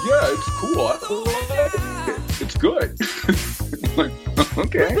 yeah, it's cool. It's good. I'm like,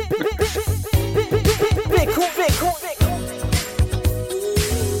 okay. Bitcoin.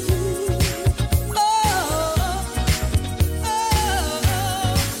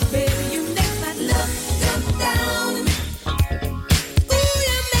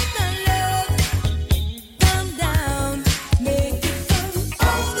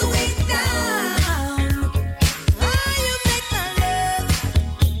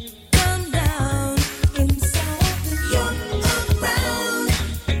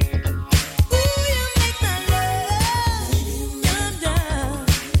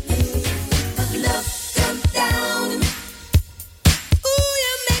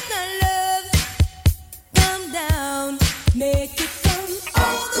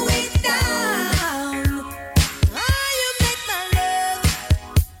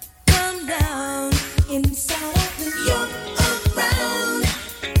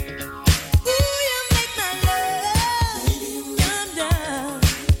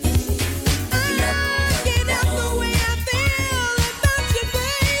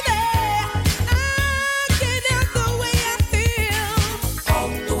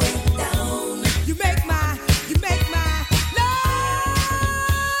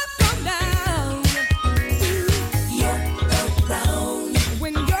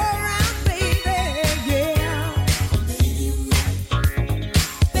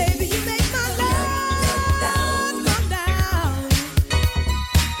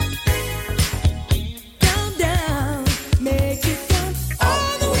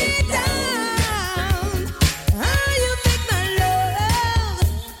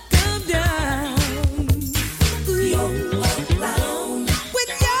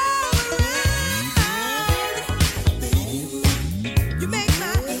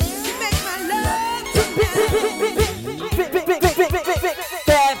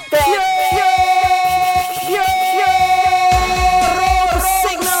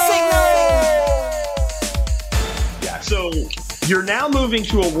 moving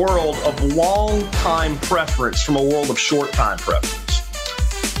to a world of long-time preference from a world of short-time preference.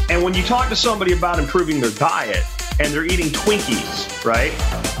 And when you talk to somebody about improving their diet and they're eating Twinkies, right?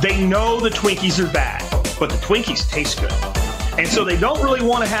 They know the Twinkies are bad, but the Twinkies taste good. And so they don't really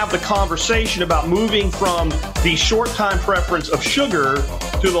want to have the conversation about moving from the short-time preference of sugar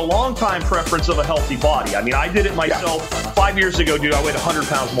to the long-time preference of a healthy body. I mean, I did it myself 5 years ago, dude. I weighed 100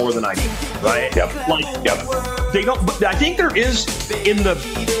 pounds more than I need, right? They don't, but I think there is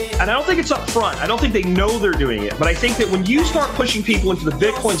and I don't think it's up front. I don't think they know they're doing it, but I think that when you start pushing people into the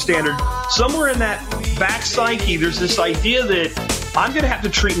Bitcoin standard, somewhere in that back psyche, there's this idea that I'm going to have to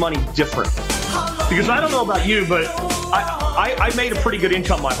treat money differently. Because I don't know about you, but I made a pretty good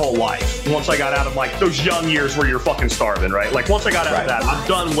income my whole life once I got out of like those young years where you're fucking starving, right? Like once I got out of that, I've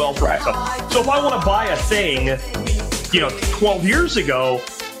done well for myself. So if I want to buy a thing, 12 years ago,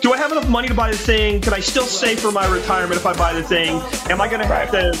 do I have enough money to buy the thing? Can I still save for my retirement if I buy the thing? Am I going to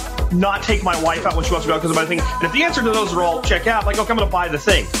have to not take my wife out when she wants to go because I buy the thing? And if the answer to those are all check out, like, okay, I'm going to buy the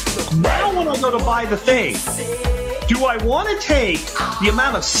thing. Now when I go to buy the thing, do I want to take the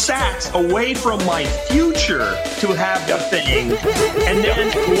amount of sats away from my future to have the thing? And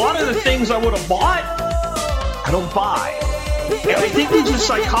then a lot of the things I would have bought, I don't buy. And I think there's a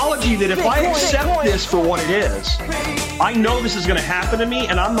psychology that if I accept this for what it is, I know this is going to happen to me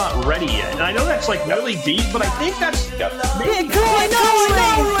and I'm not ready yet. And I know that's like really deep, but I think that's maybe Bitcoin only!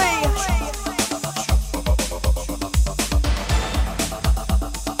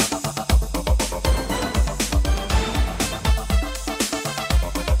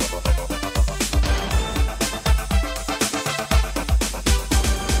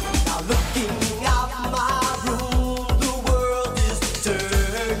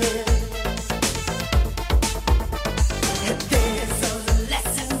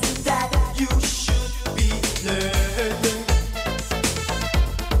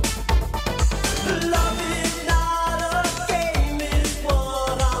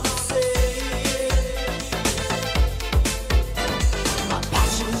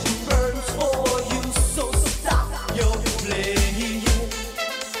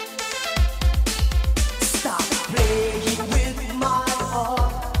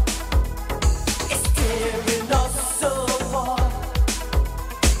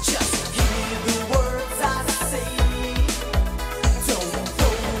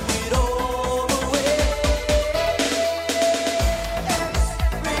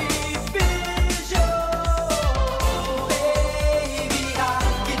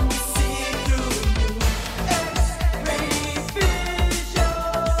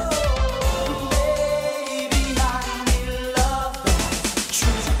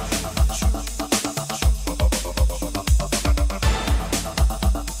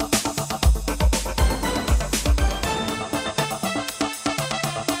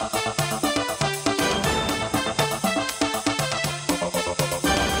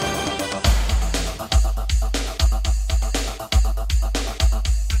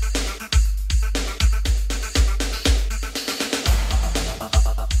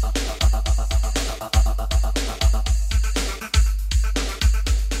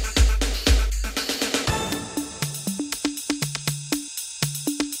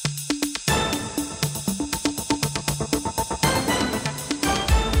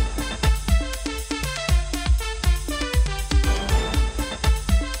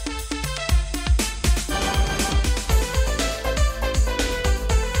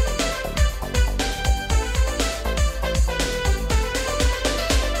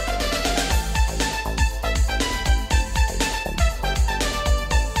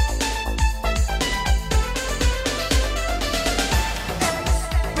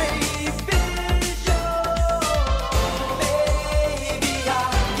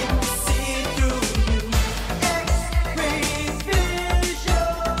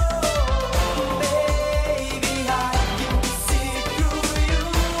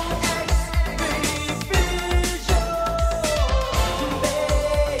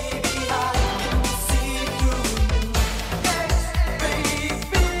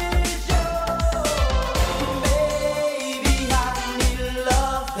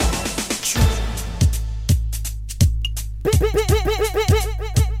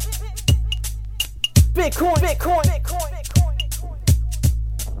 Bitcoin.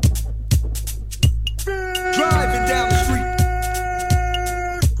 Driving down the street.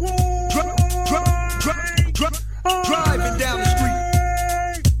 Driving down the street.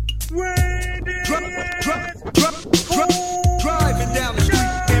 Driving down the street.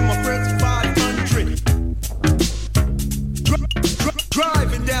 And my friends 500.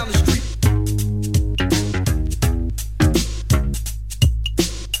 Driving down the street.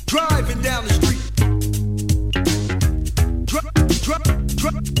 driving down the street.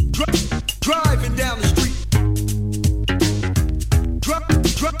 Driving down the street.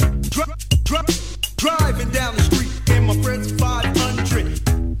 Driving down the street in my friend's 500.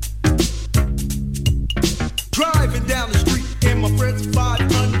 Driving down the street in my friend's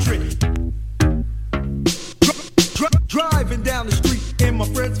 500. Driving down the street in my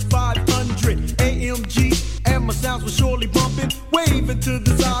friend's 500. AMG and my sounds were surely bumping, waving to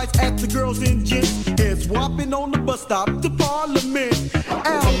the sides at the girls in gents. Heads whopping on the bus stop to Parliament.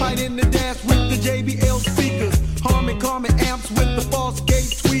 Alpine in the dance with the JBL speakers. Harmon amps with the false gate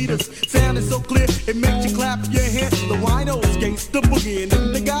tweeters. Sounding so clear, it makes you clap your hands. The rhino skates, the boogie, and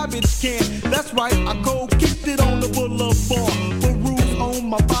in the garbage can. That's right, I cold kicked it on the boulevard. The rules on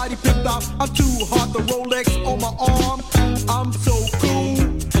my body picked off. I'm too hard, the Rolex on my arm. I'm so cool.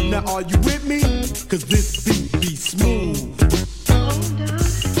 Now are you with me? Cause this beat be smooth.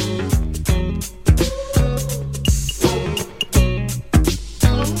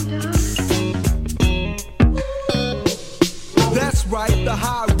 That's right, the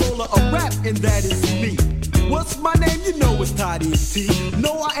high roller of rap, and that is me. What's my name? You know it's Toddy T.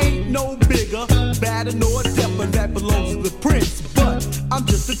 No, I ain't no bigger, badder, nor deafer. That belongs to the prince, but I'm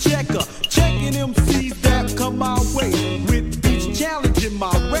just a checker. Checking MCs that come my way. With each challenge in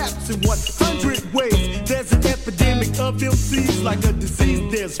my raps in 100 ways. There's an epidemic of MCs like a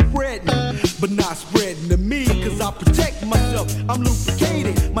disease they're spreading, but not spreading to me, cause I protect myself. I'm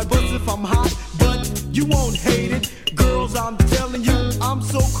lubricated, my buzz if I'm hot, but you won't hate it. Girls, I'm telling you, I'm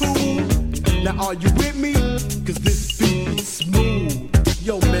so cool. Now are you with me? Cause this beat is smooth.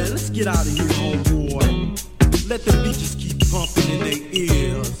 Yo man, let's get out of here, homeboy. Let the beat just keep pumping in their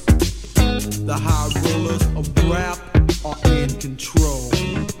ears. The high rollers of rap are in control.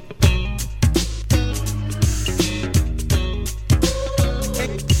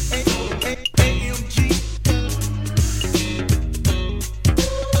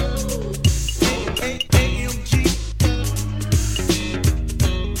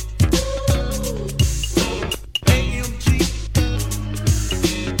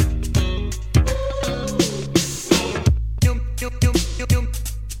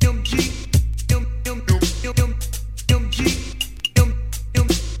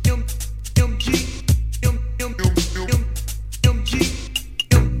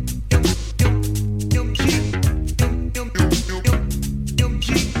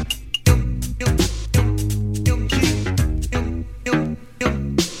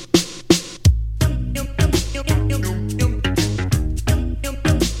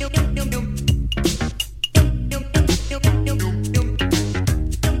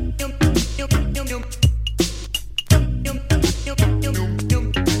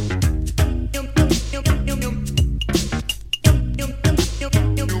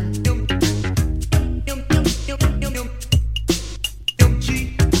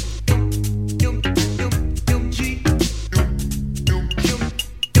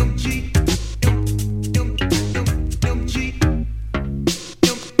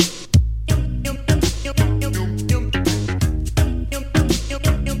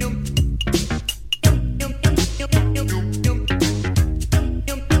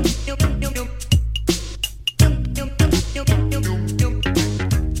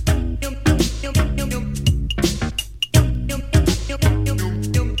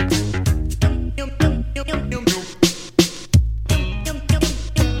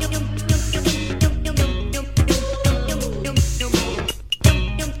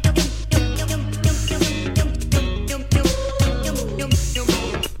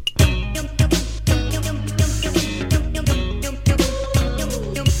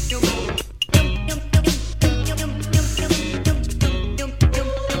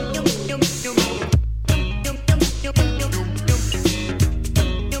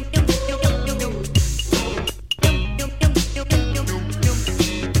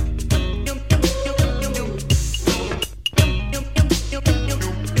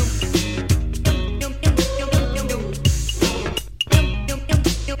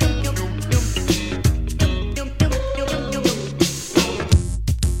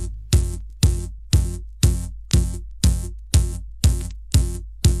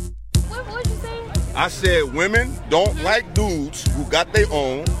 I said women don't like dudes who got their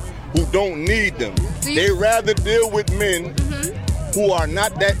own, who don't need them. They rather deal with men who are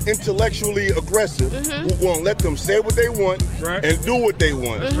not that intellectually aggressive, who gonna let them say what they want and do what they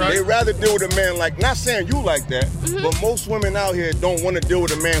want. They rather deal with a man like, not saying you like that, but most women out here don't want to deal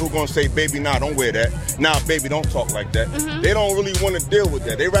with a man who gonna say, baby, nah, don't wear that. Nah, baby, don't talk like that. They don't really want to deal with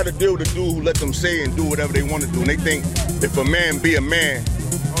that. They rather deal with a dude who let them say and do whatever they want to do. And they think if a man be a man,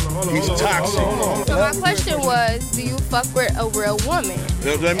 He's toxic. So my question was, do you fuck with a real woman?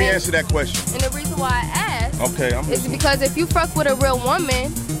 Let me answer that question. And the reason why I asked is listening. because if you fuck with a real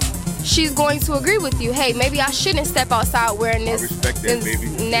woman, she's going to agree with you. Hey, maybe I shouldn't step outside wearing this,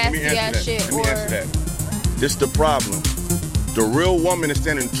 nasty ass shit. Let me answer that. This the problem. The real woman is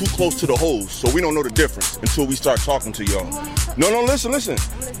standing too close to the hoes, so we don't know the difference until we start talking to y'all. No, listen.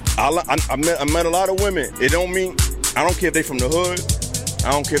 I met a lot of women. It don't mean, I don't care if they from the hood. I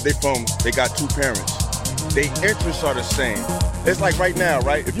don't care if they got two parents. Their interests are the same. It's like right now,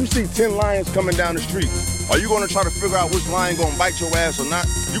 right? If you see 10 lions coming down the street, are you going to try to figure out which lion going to bite your ass or not?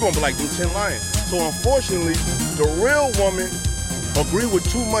 You're going to be like, them 10 lions. So unfortunately, the real woman agree with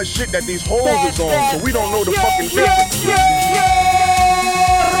too much shit that these hoes is on, so we don't know the fucking difference.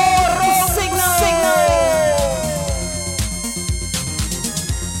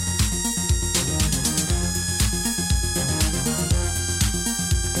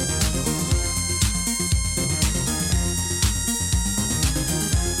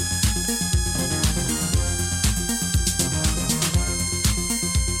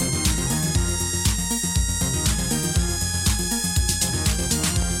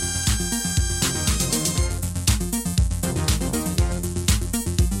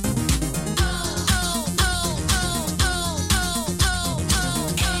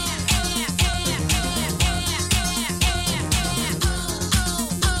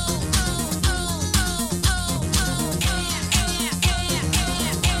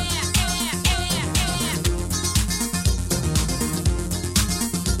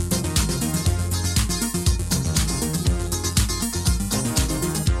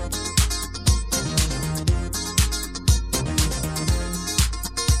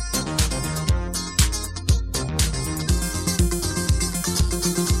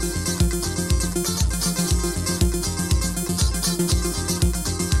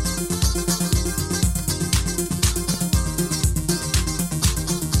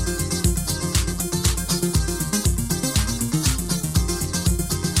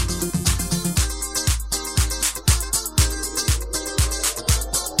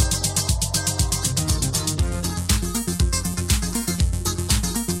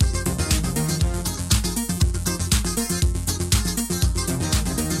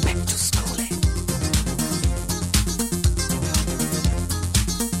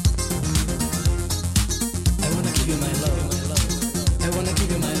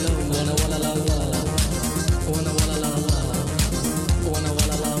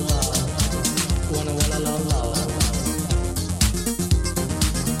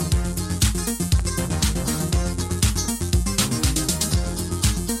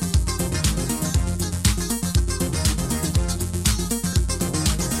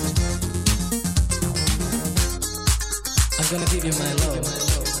 I'm gonna give you my love.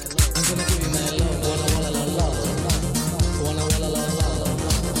 I'm gonna give you my love. Wanna walla la la. Wanna walla la la.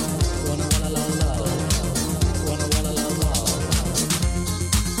 Wanna walla la la. Wanna walla la la.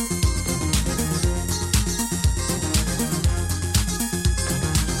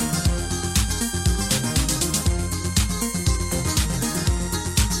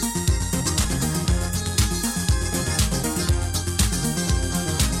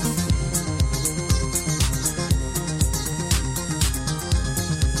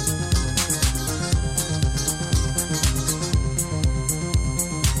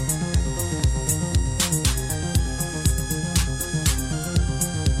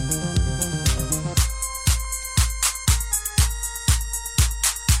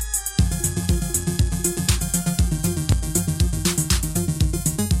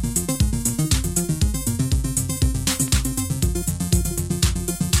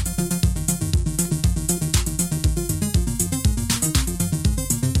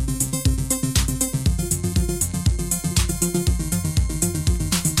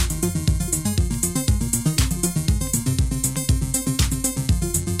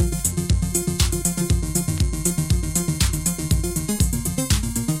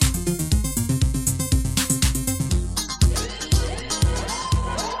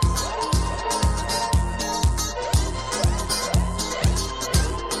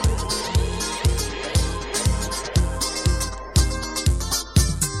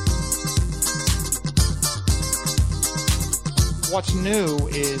 What's new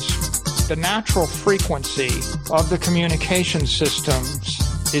is the natural frequency of the communication systems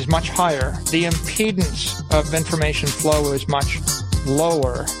is much higher. The impedance of information flow is much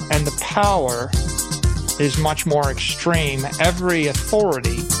lower, and the power is much more extreme. Every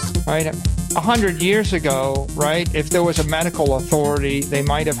authority, right? 100 years ago, right, if there was a medical authority, they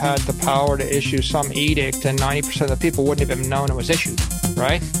might have had the power to issue some edict, and 90% of the people wouldn't have even known it was issued.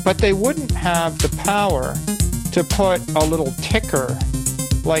 right? But they wouldn't have the power to put a little ticker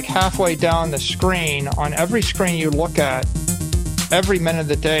like halfway down the screen on every screen you look at every minute of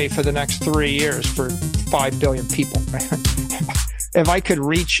the day for the next 3 years for 5 billion people. If I could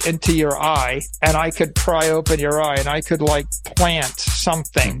reach into your eye and I could pry open your eye and I could like plant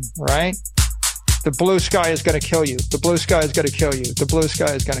something, right? The blue sky is going to kill you. The blue sky is going to kill you. The blue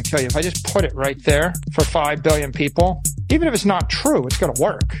sky is going to kill you. If I just put it right there for 5 billion people, even if it's not true, it's going to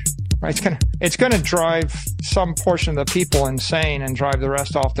work. Right? It's going to drive some portion of the people insane and drive the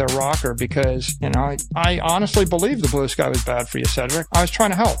rest off their rocker because, you know, I honestly believe the blue sky was bad for you, Cedric. I was trying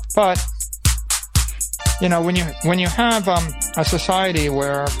to help. But, you know, when you have a society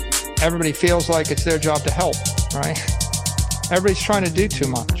where everybody feels like it's their job to help, right? Everybody's trying to do too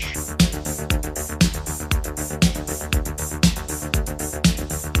much.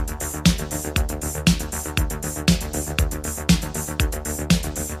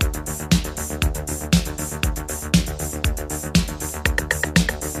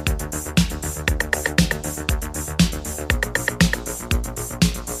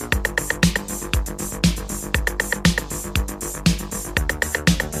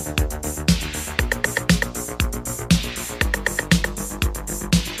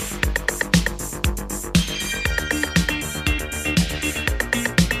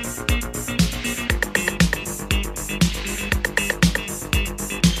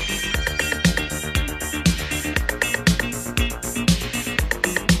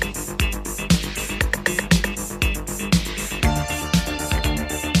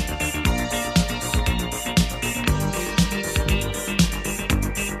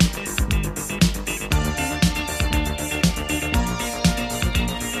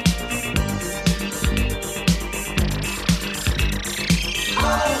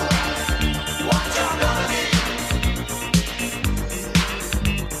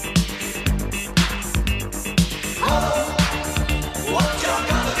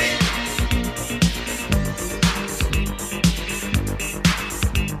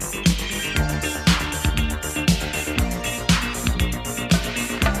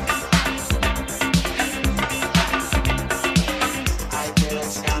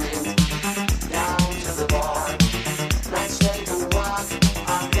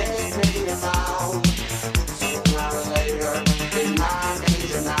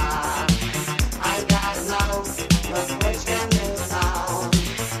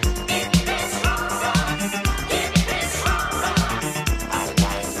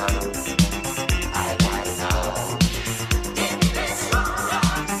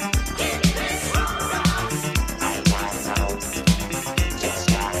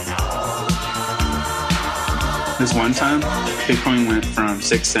 This one time, Bitcoin went from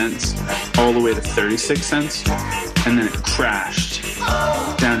 6 cents all the way to 36 cents, and then it crashed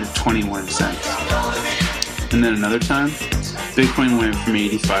down to 21 cents. And then another time, Bitcoin went from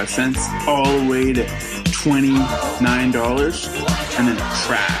 85 cents all the way to $29, and then it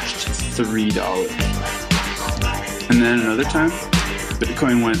crashed to $3. And then another time,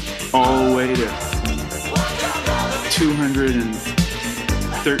 Bitcoin went all the way to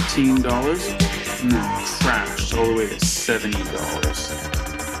 $213, and then crashed all the way to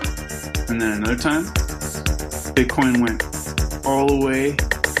 $70. And then another time, Bitcoin went all the way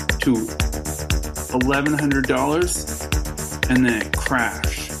to $1,100, and then it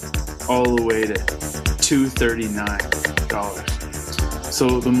crashed all the way to $239.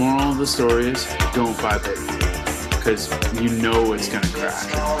 So the moral of the story is don't buy Bitcoin because you know it's going to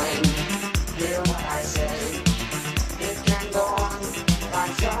crash.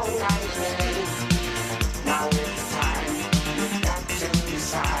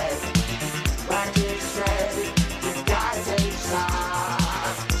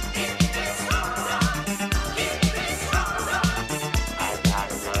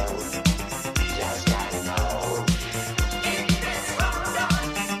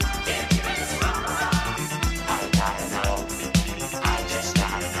 I just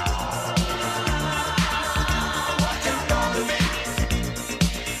gotta know.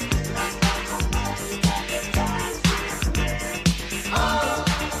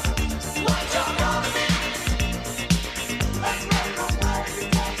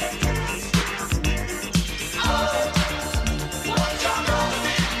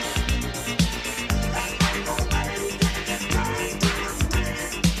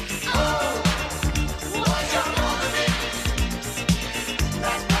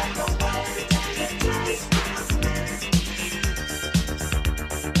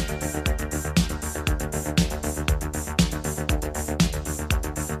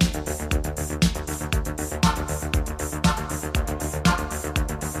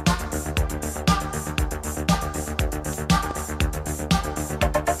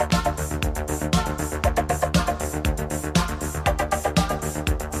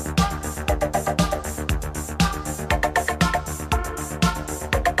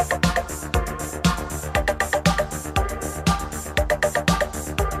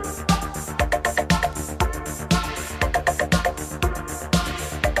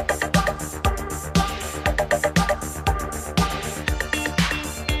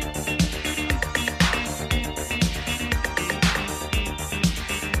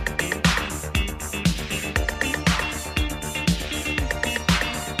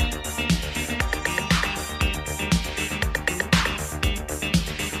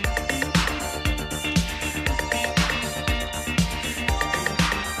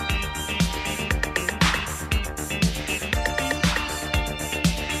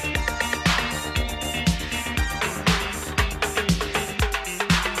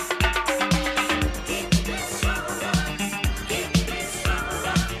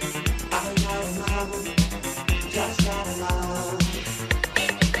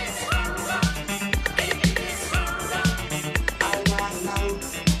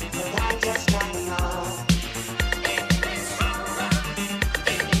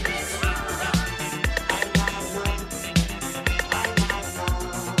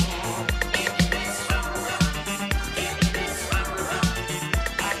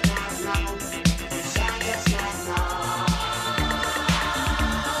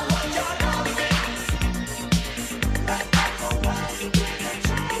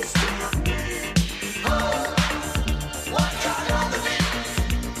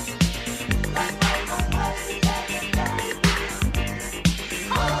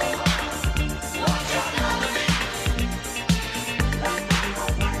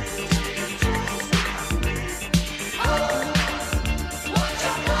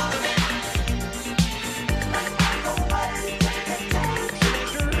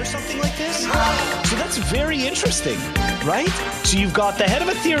 Very interesting, right? So you've got the head of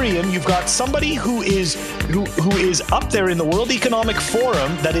Ethereum, you've got somebody who is up there in the World Economic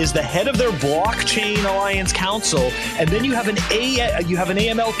Forum, that is the head of their Blockchain Alliance Council, and then you have an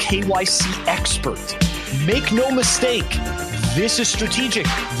AML KYC expert. Make no mistake, this is strategic.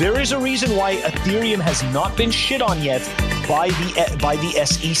 There is a reason why Ethereum has not been shit on yet by the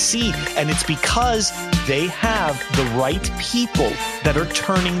SEC, and it's because they have the right people that are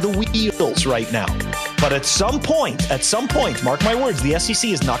turning the wheels right now. But at some point, mark my words, the SEC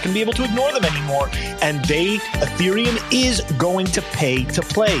is not going to be able to ignore them anymore, and Ethereum is going to pay to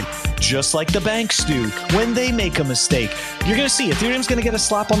play, just like the banks do when they make a mistake. You're going to see Ethereum's going to get a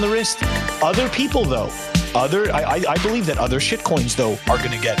slap on the wrist. Other people, though, I believe that other shitcoins, though, are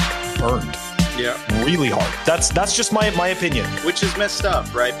going to get burned. Yeah, really hard. That's just my opinion. Which is messed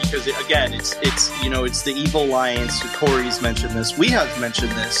up, right? Because again, it's the evil alliance. Corey's mentioned this. We have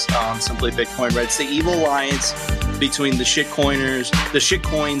mentioned this on Simply Bitcoin, right? It's the evil alliance between the shitcoiners, the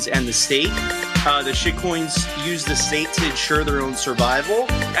shitcoins, and the state. The shitcoins use the state to ensure their own survival,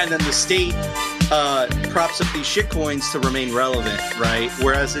 and then the state props up these shitcoins to remain relevant, right?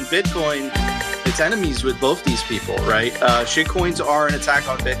 Whereas in Bitcoin, it's enemies with both these people, right? Shitcoins are an attack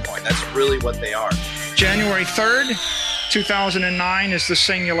on Bitcoin. That's really what they are. January 3rd, 2009 is the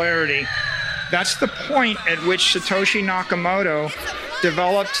singularity. That's the point at which Satoshi Nakamoto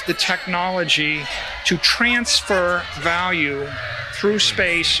developed the technology to transfer value through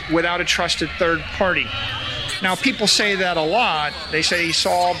space without a trusted third party. Now, people say that a lot. They say he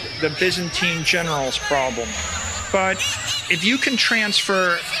solved the Byzantine generals problem. But if you can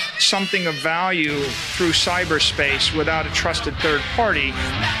transfer something of value through cyberspace without a trusted third party,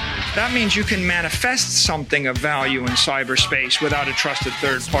 that means you can manifest something of value in cyberspace without a trusted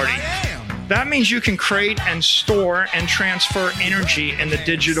third party. That means you can create and store and transfer energy in the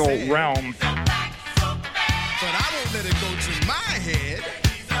digital realm. But I won't let it go to my head.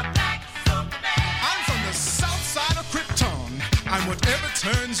 I'm from the south side of Krypton. I'm whatever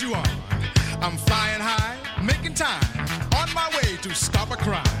turns you on. I'm flying high, making time, on my way to stop a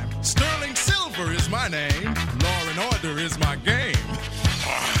crime. Sterling Silver is my name. Law and order is my game.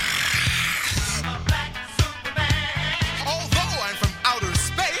 Although I'm from outer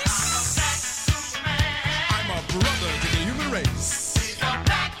space, I'm a brother to the human race.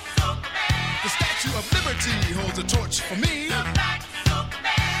 The Statue of Liberty holds a torch for me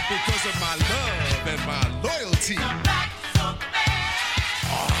because of my love and my loyalty.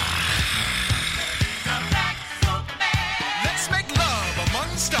 Let's make love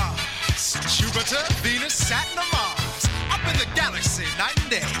among stars. Jupiter, Venus, Saturn, or Mars. Up in the galaxy, night and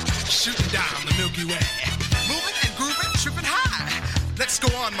day. Shooting down the Milky Way. Moving and grooving, tripping high. Let's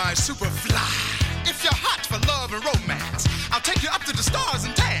go on my super fly. If you're hot for love and romance, I'll take you up to the stars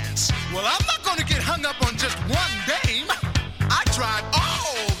and dance. Well, I'm not gonna get hung up on just one dame. I drive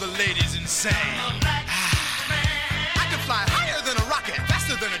all the ladies insane. I can fly higher than a rocket,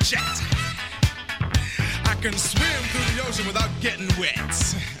 faster than a jet. I can swim through the ocean without getting wet.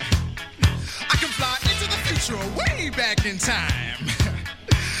 I can fly into the future, way back in time.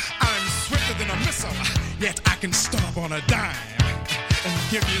 I'm swifter than a missile, yet I can stop on a dime and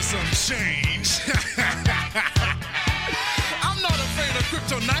give you some change. I'm not afraid of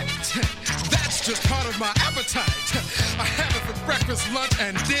kryptonite. That's just part of my appetite. I have it for breakfast, lunch,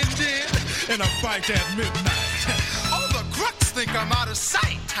 and din-din, and a bite at midnight. All the crooks think I'm out of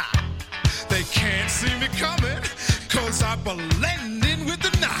sight. They can't see me coming, 'cause I blend in with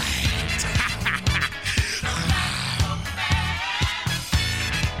the night.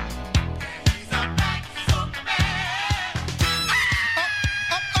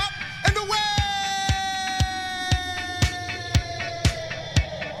 Up, and away!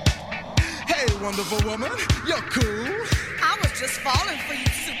 Hey, wonderful woman, you're cool. I was just falling for you,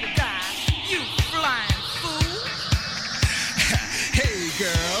 super guy. You flying fool. Hey,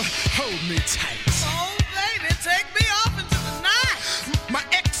 girl, hold me tight. Oh, baby, take me off into the night. My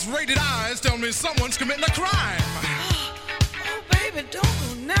X-rated eyes tell me someone's committing a crime. Oh, baby, don't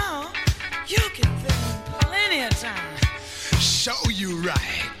go now. You can fill in plenty of time. Show you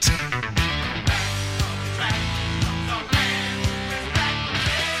right.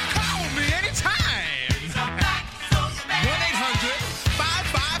 Call me anytime.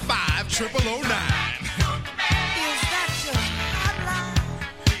 1-800-555-0009.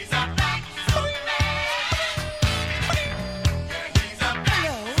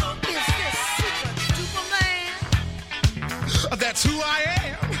 That's who I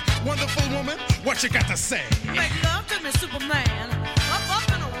am, wonderful woman. What you got to say? Make love to me, Superman.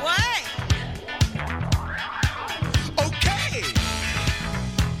 Up and away. Okay.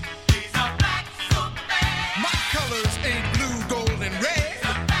 My colors ain't blue, gold, and red.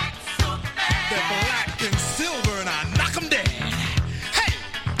 They're black and silver, and I knock 'em dead. Hey,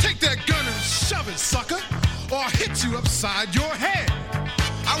 take that gun and shove it, sucker, or I'll hit you upside your head.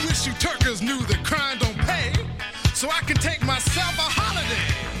 I wish you Turkers knew that crime don't pay, so I can take myself a holiday.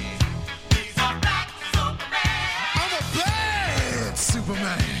 I'm a bad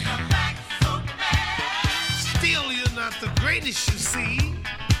Superman. Still, you're not the greatest, you see.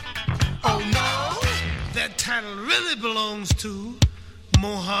 Oh, no? That title really belongs to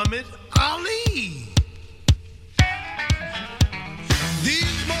Muhammad Ali. The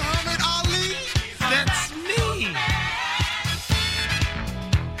Muhammad Ali? That's me.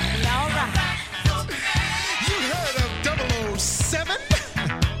 All right. You heard of 007?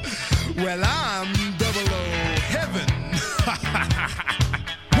 Well, I'm 00 heaven.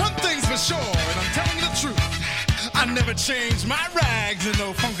 One thing's for sure, and I'm telling you the truth. I never changed my rags in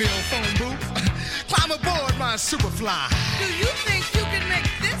no funky old phone booth. Climb aboard my Superfly. Do you think you can make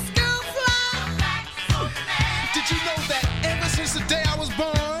this girl fly? Did you know that ever since the day I was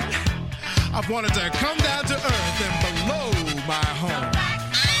born, I've wanted to come down to earth and below my home?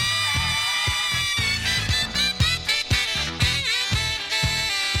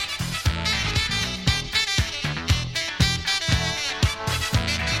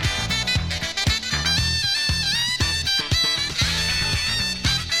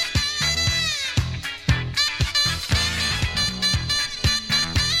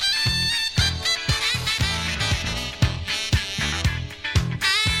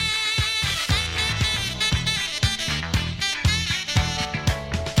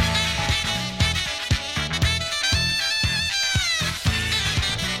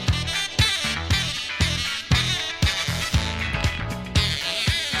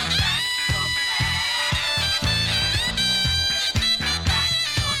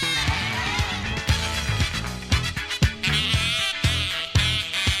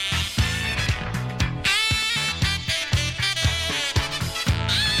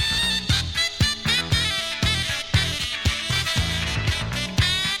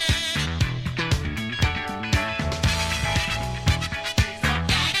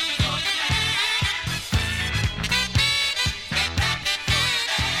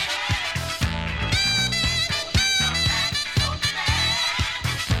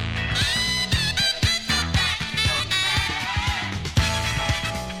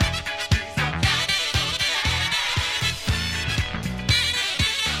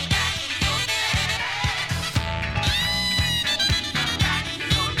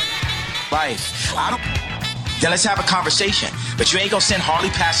 Life. I don't. Then let's have a conversation. But you ain't gonna send Harley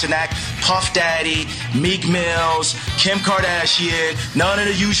Pasternak, Puff Daddy, Meek Mills, Kim Kardashian, none of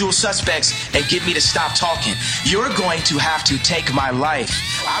the usual suspects, and get me to stop talking. You're going to have to take my life.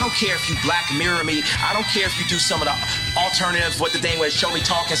 I don't care if you Black Mirror me. I don't care if you do some of the alternatives, what the thing was, show me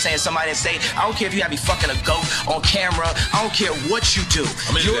talking, saying somebody didn't say. I don't care if you have me fucking a goat on camera. I don't care what you do.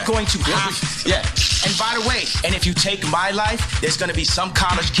 You're going to have, yeah. And by the way, and if you take my life, there's gonna be some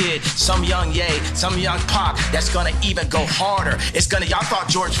college kid, some young Ye, some young Pac that's gonna even go harder. It's gonna, y'all thought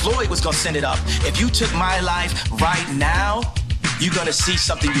George Floyd was gonna send it up. If you took my life right now, you're gonna see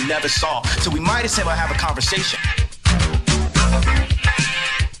something you never saw. So we might as well have a conversation.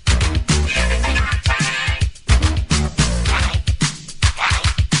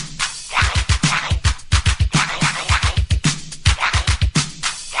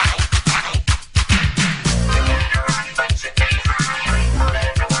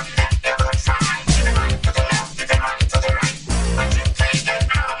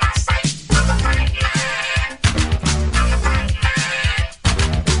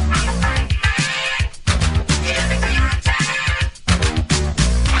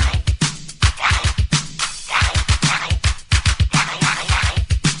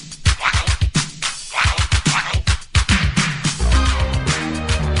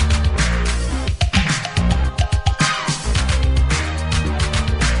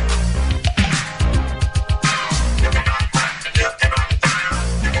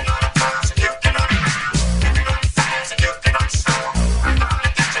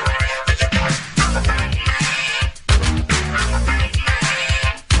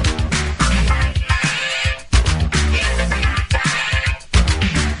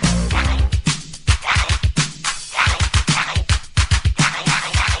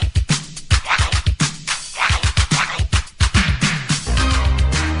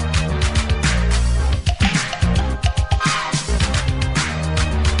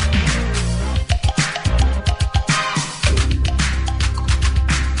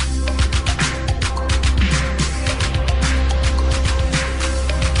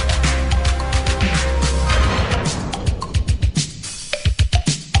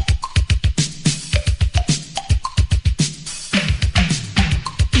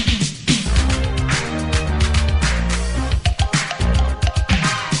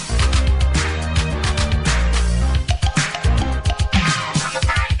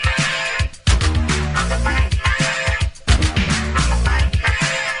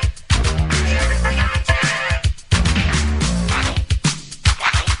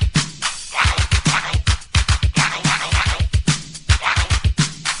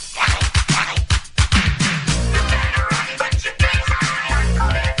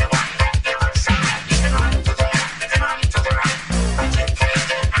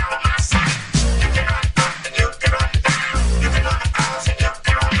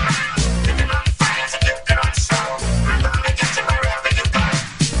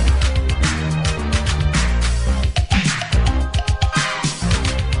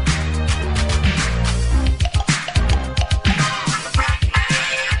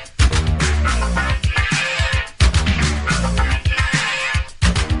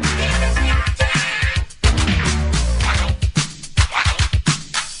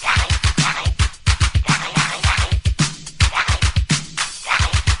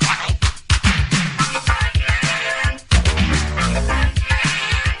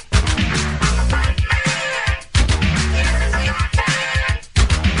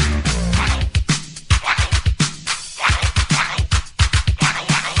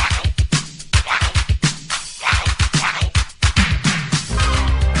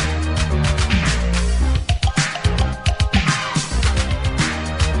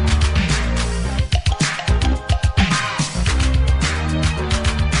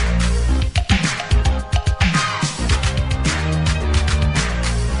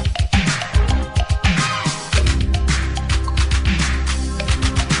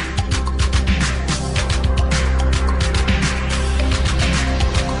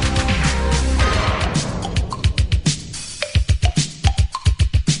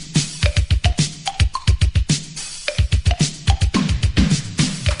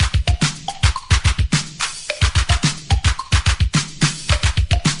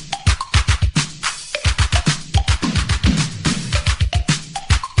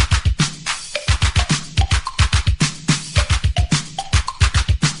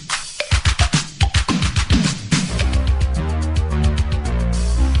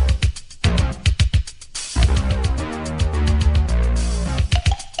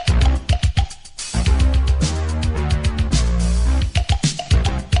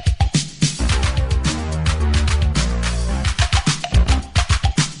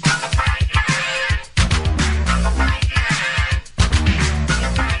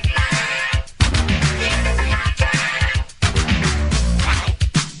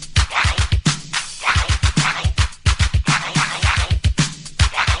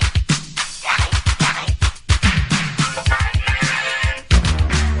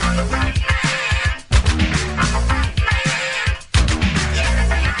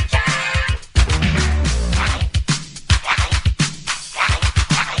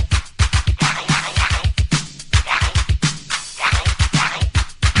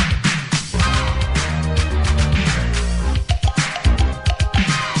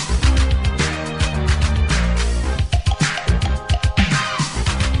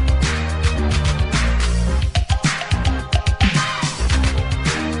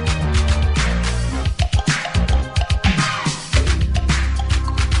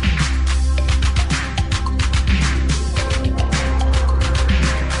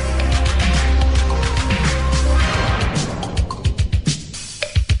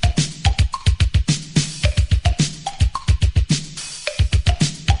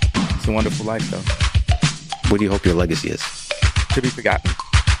 a wonderful life, though. What do you hope your legacy is? To be forgotten.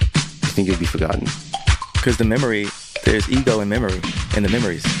 You think you'll be forgotten? Because there's ego in memory, in the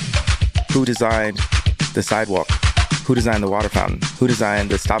memories. Who designed the sidewalk? Who designed the water fountain? Who designed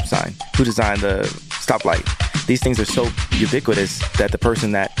the stop sign? Who designed the stoplight? These things are so ubiquitous that the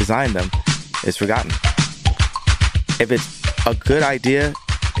person that designed them is forgotten. If it's a good idea,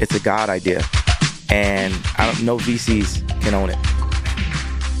 it's a God idea. And no VCs can own it.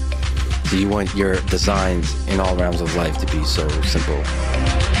 So you want your designs in all realms of life to be so simple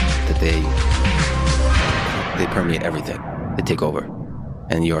that they permeate everything. They take over,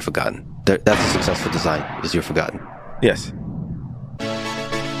 and you are forgotten. That's a successful design, is you're forgotten. Yes.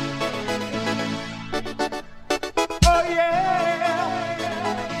 Oh yeah,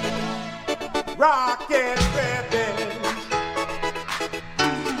 rocket baby.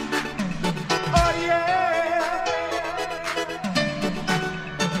 Oh yeah,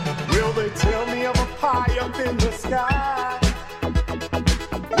 will they tell me of a pie up in the sky,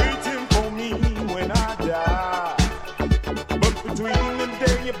 waiting for me when I die? But between the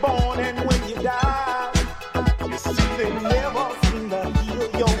day you're born and when you die, you see they never seem to hear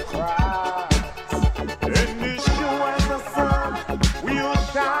your cries. And as sure as the sun will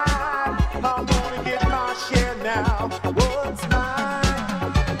shine, I'm gonna get my share now. What's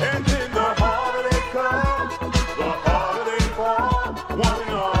mine? And then the harder they come, the harder they fall. One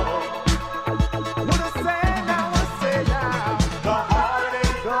and all. What I say now, the harder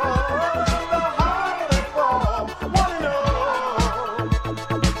they come, the harder they fall. One and all.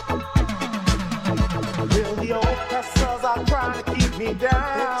 Well, the oppressors are trying to keep me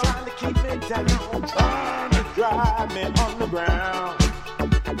down. They're trying to keep me down. Trying to drive me underground.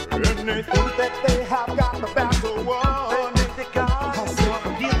 And they think that they have got the battle won. Cause if I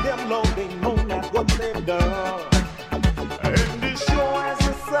give them low, they know not what they've done. And as sure as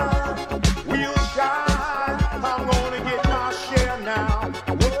the sun will shine, I'm gonna get my share now.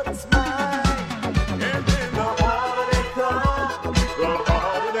 What's mine? And then the harder they come, the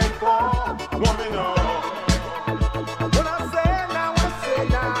harder they fall. One and all. What I say now,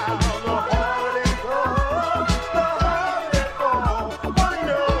 the harder they come, the harder they fall. One and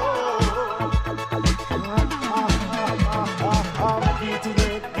all. I'm getting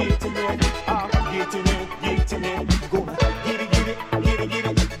it. I'm getting it. Gonna get it.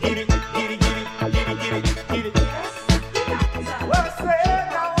 What I say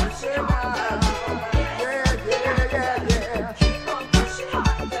now, yeah.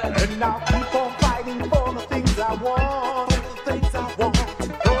 And now keep on fighting for the things I want.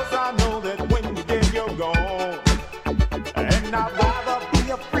 Cause I know that when you get, you're gone. And I'd rather be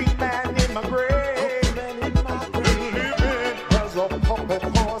a free man in my grave than living as a puppet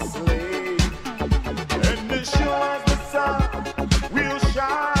or a slave. And as sure as the sun will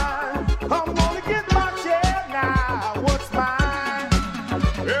shine, I'm gonna get my share now. What's mine?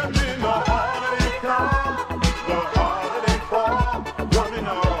 And then the harder they come, the harder they fall. One and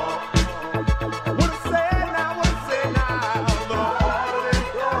all. What I say now, the harder they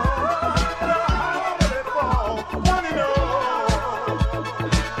come, the harder they fall. One and all.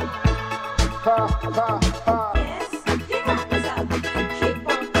 Ha, ha, ha. Yes, you got to keep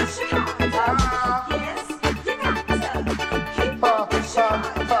on pushing harder. Yes, you got to keep on pushing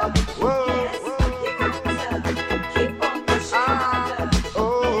harder. Whoa. Yes, you got to keep on pushing harder. Oh.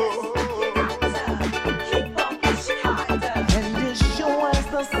 Yes, you got to keep on pushing harder. And as sure as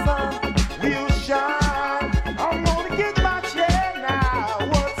the sun will shine, I'm gonna get my share now.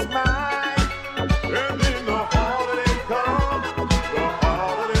 What's mine? And then the harder they come, the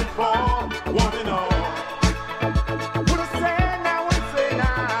harder they fall. One and all. What I say now,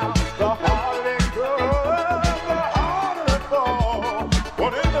 the harder they go, the harder they fall.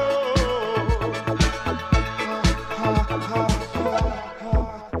 One and all.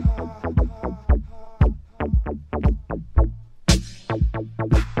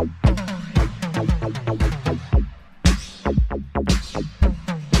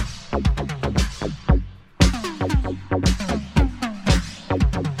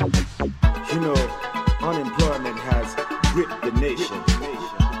 You know, unemployment has gripped the nation.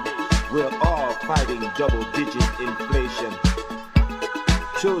 We're all fighting double-digit inflation.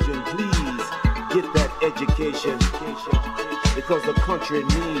 Children, please get that education because the country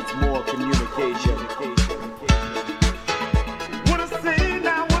needs more communication. What I say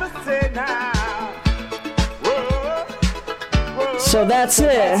now. Whoa. So that's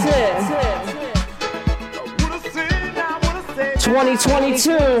it.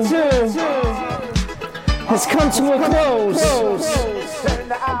 2022 has come to a close.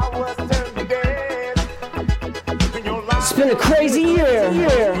 It's been a crazy year.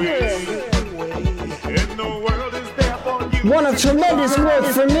 One of tremendous work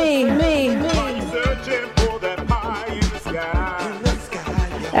for me.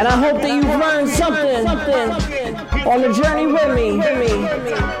 And I hope that you've learned something on the journey with me.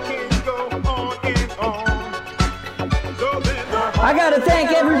 I gotta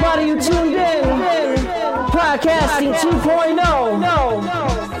thank everybody who tuned in. Podcasting 2.0.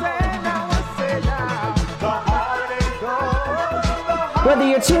 Whether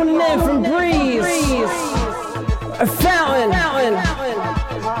you're tuning in from Breeze, a Fountain,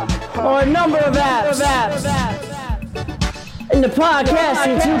 or a number of apps in the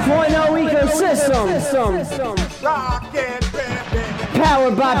Podcasting 2.0 ecosystem,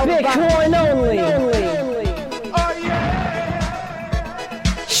 powered by Bitcoin only.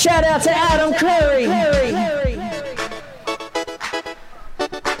 Shout out to Adam Curry.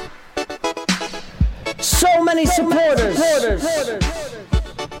 So many supporters.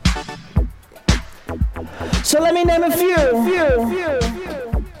 So let me name a few.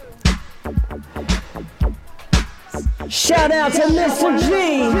 Shout out to Mr. G.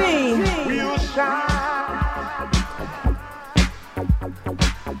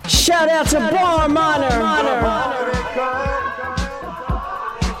 Shout out to Bar Miner.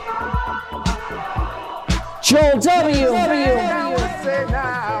 Joel W.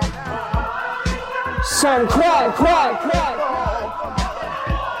 Son Quack.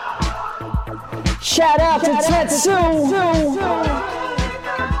 Shout out to Tetsu.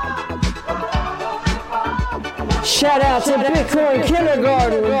 Shout out to Bitcoin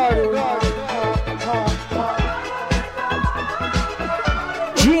Kindergarten.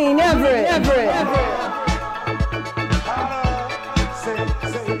 Gene Everett.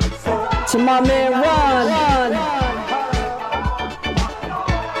 To my man Ron.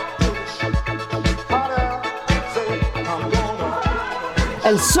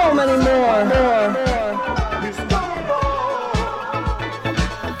 And so many more.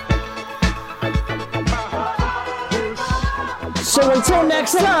 So until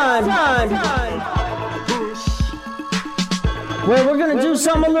next time, where we're gonna do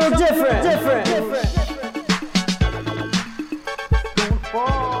something a little different.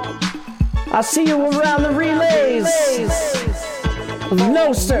 I'll see you around the relays of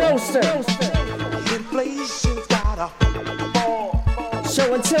Noster.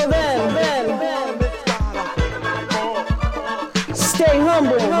 So until then, stay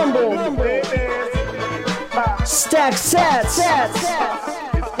humble. Stack sats.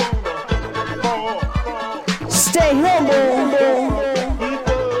 Stay humble.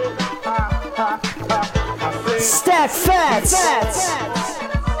 Stack fats.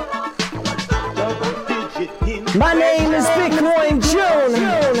 My name is Bitcoin June.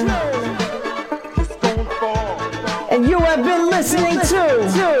 And you have been listening to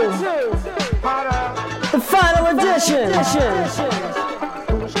the final edition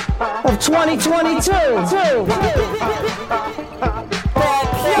of 2022.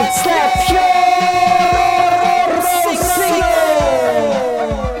 It's that pure single.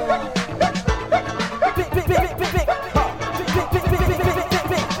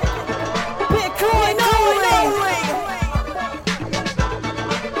 Bitcoin only.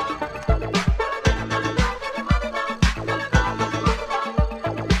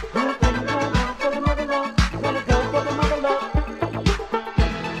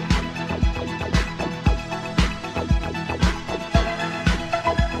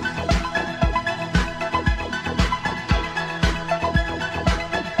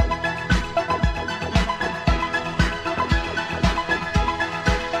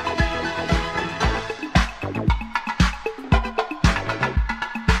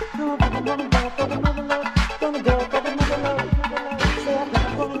 Mother,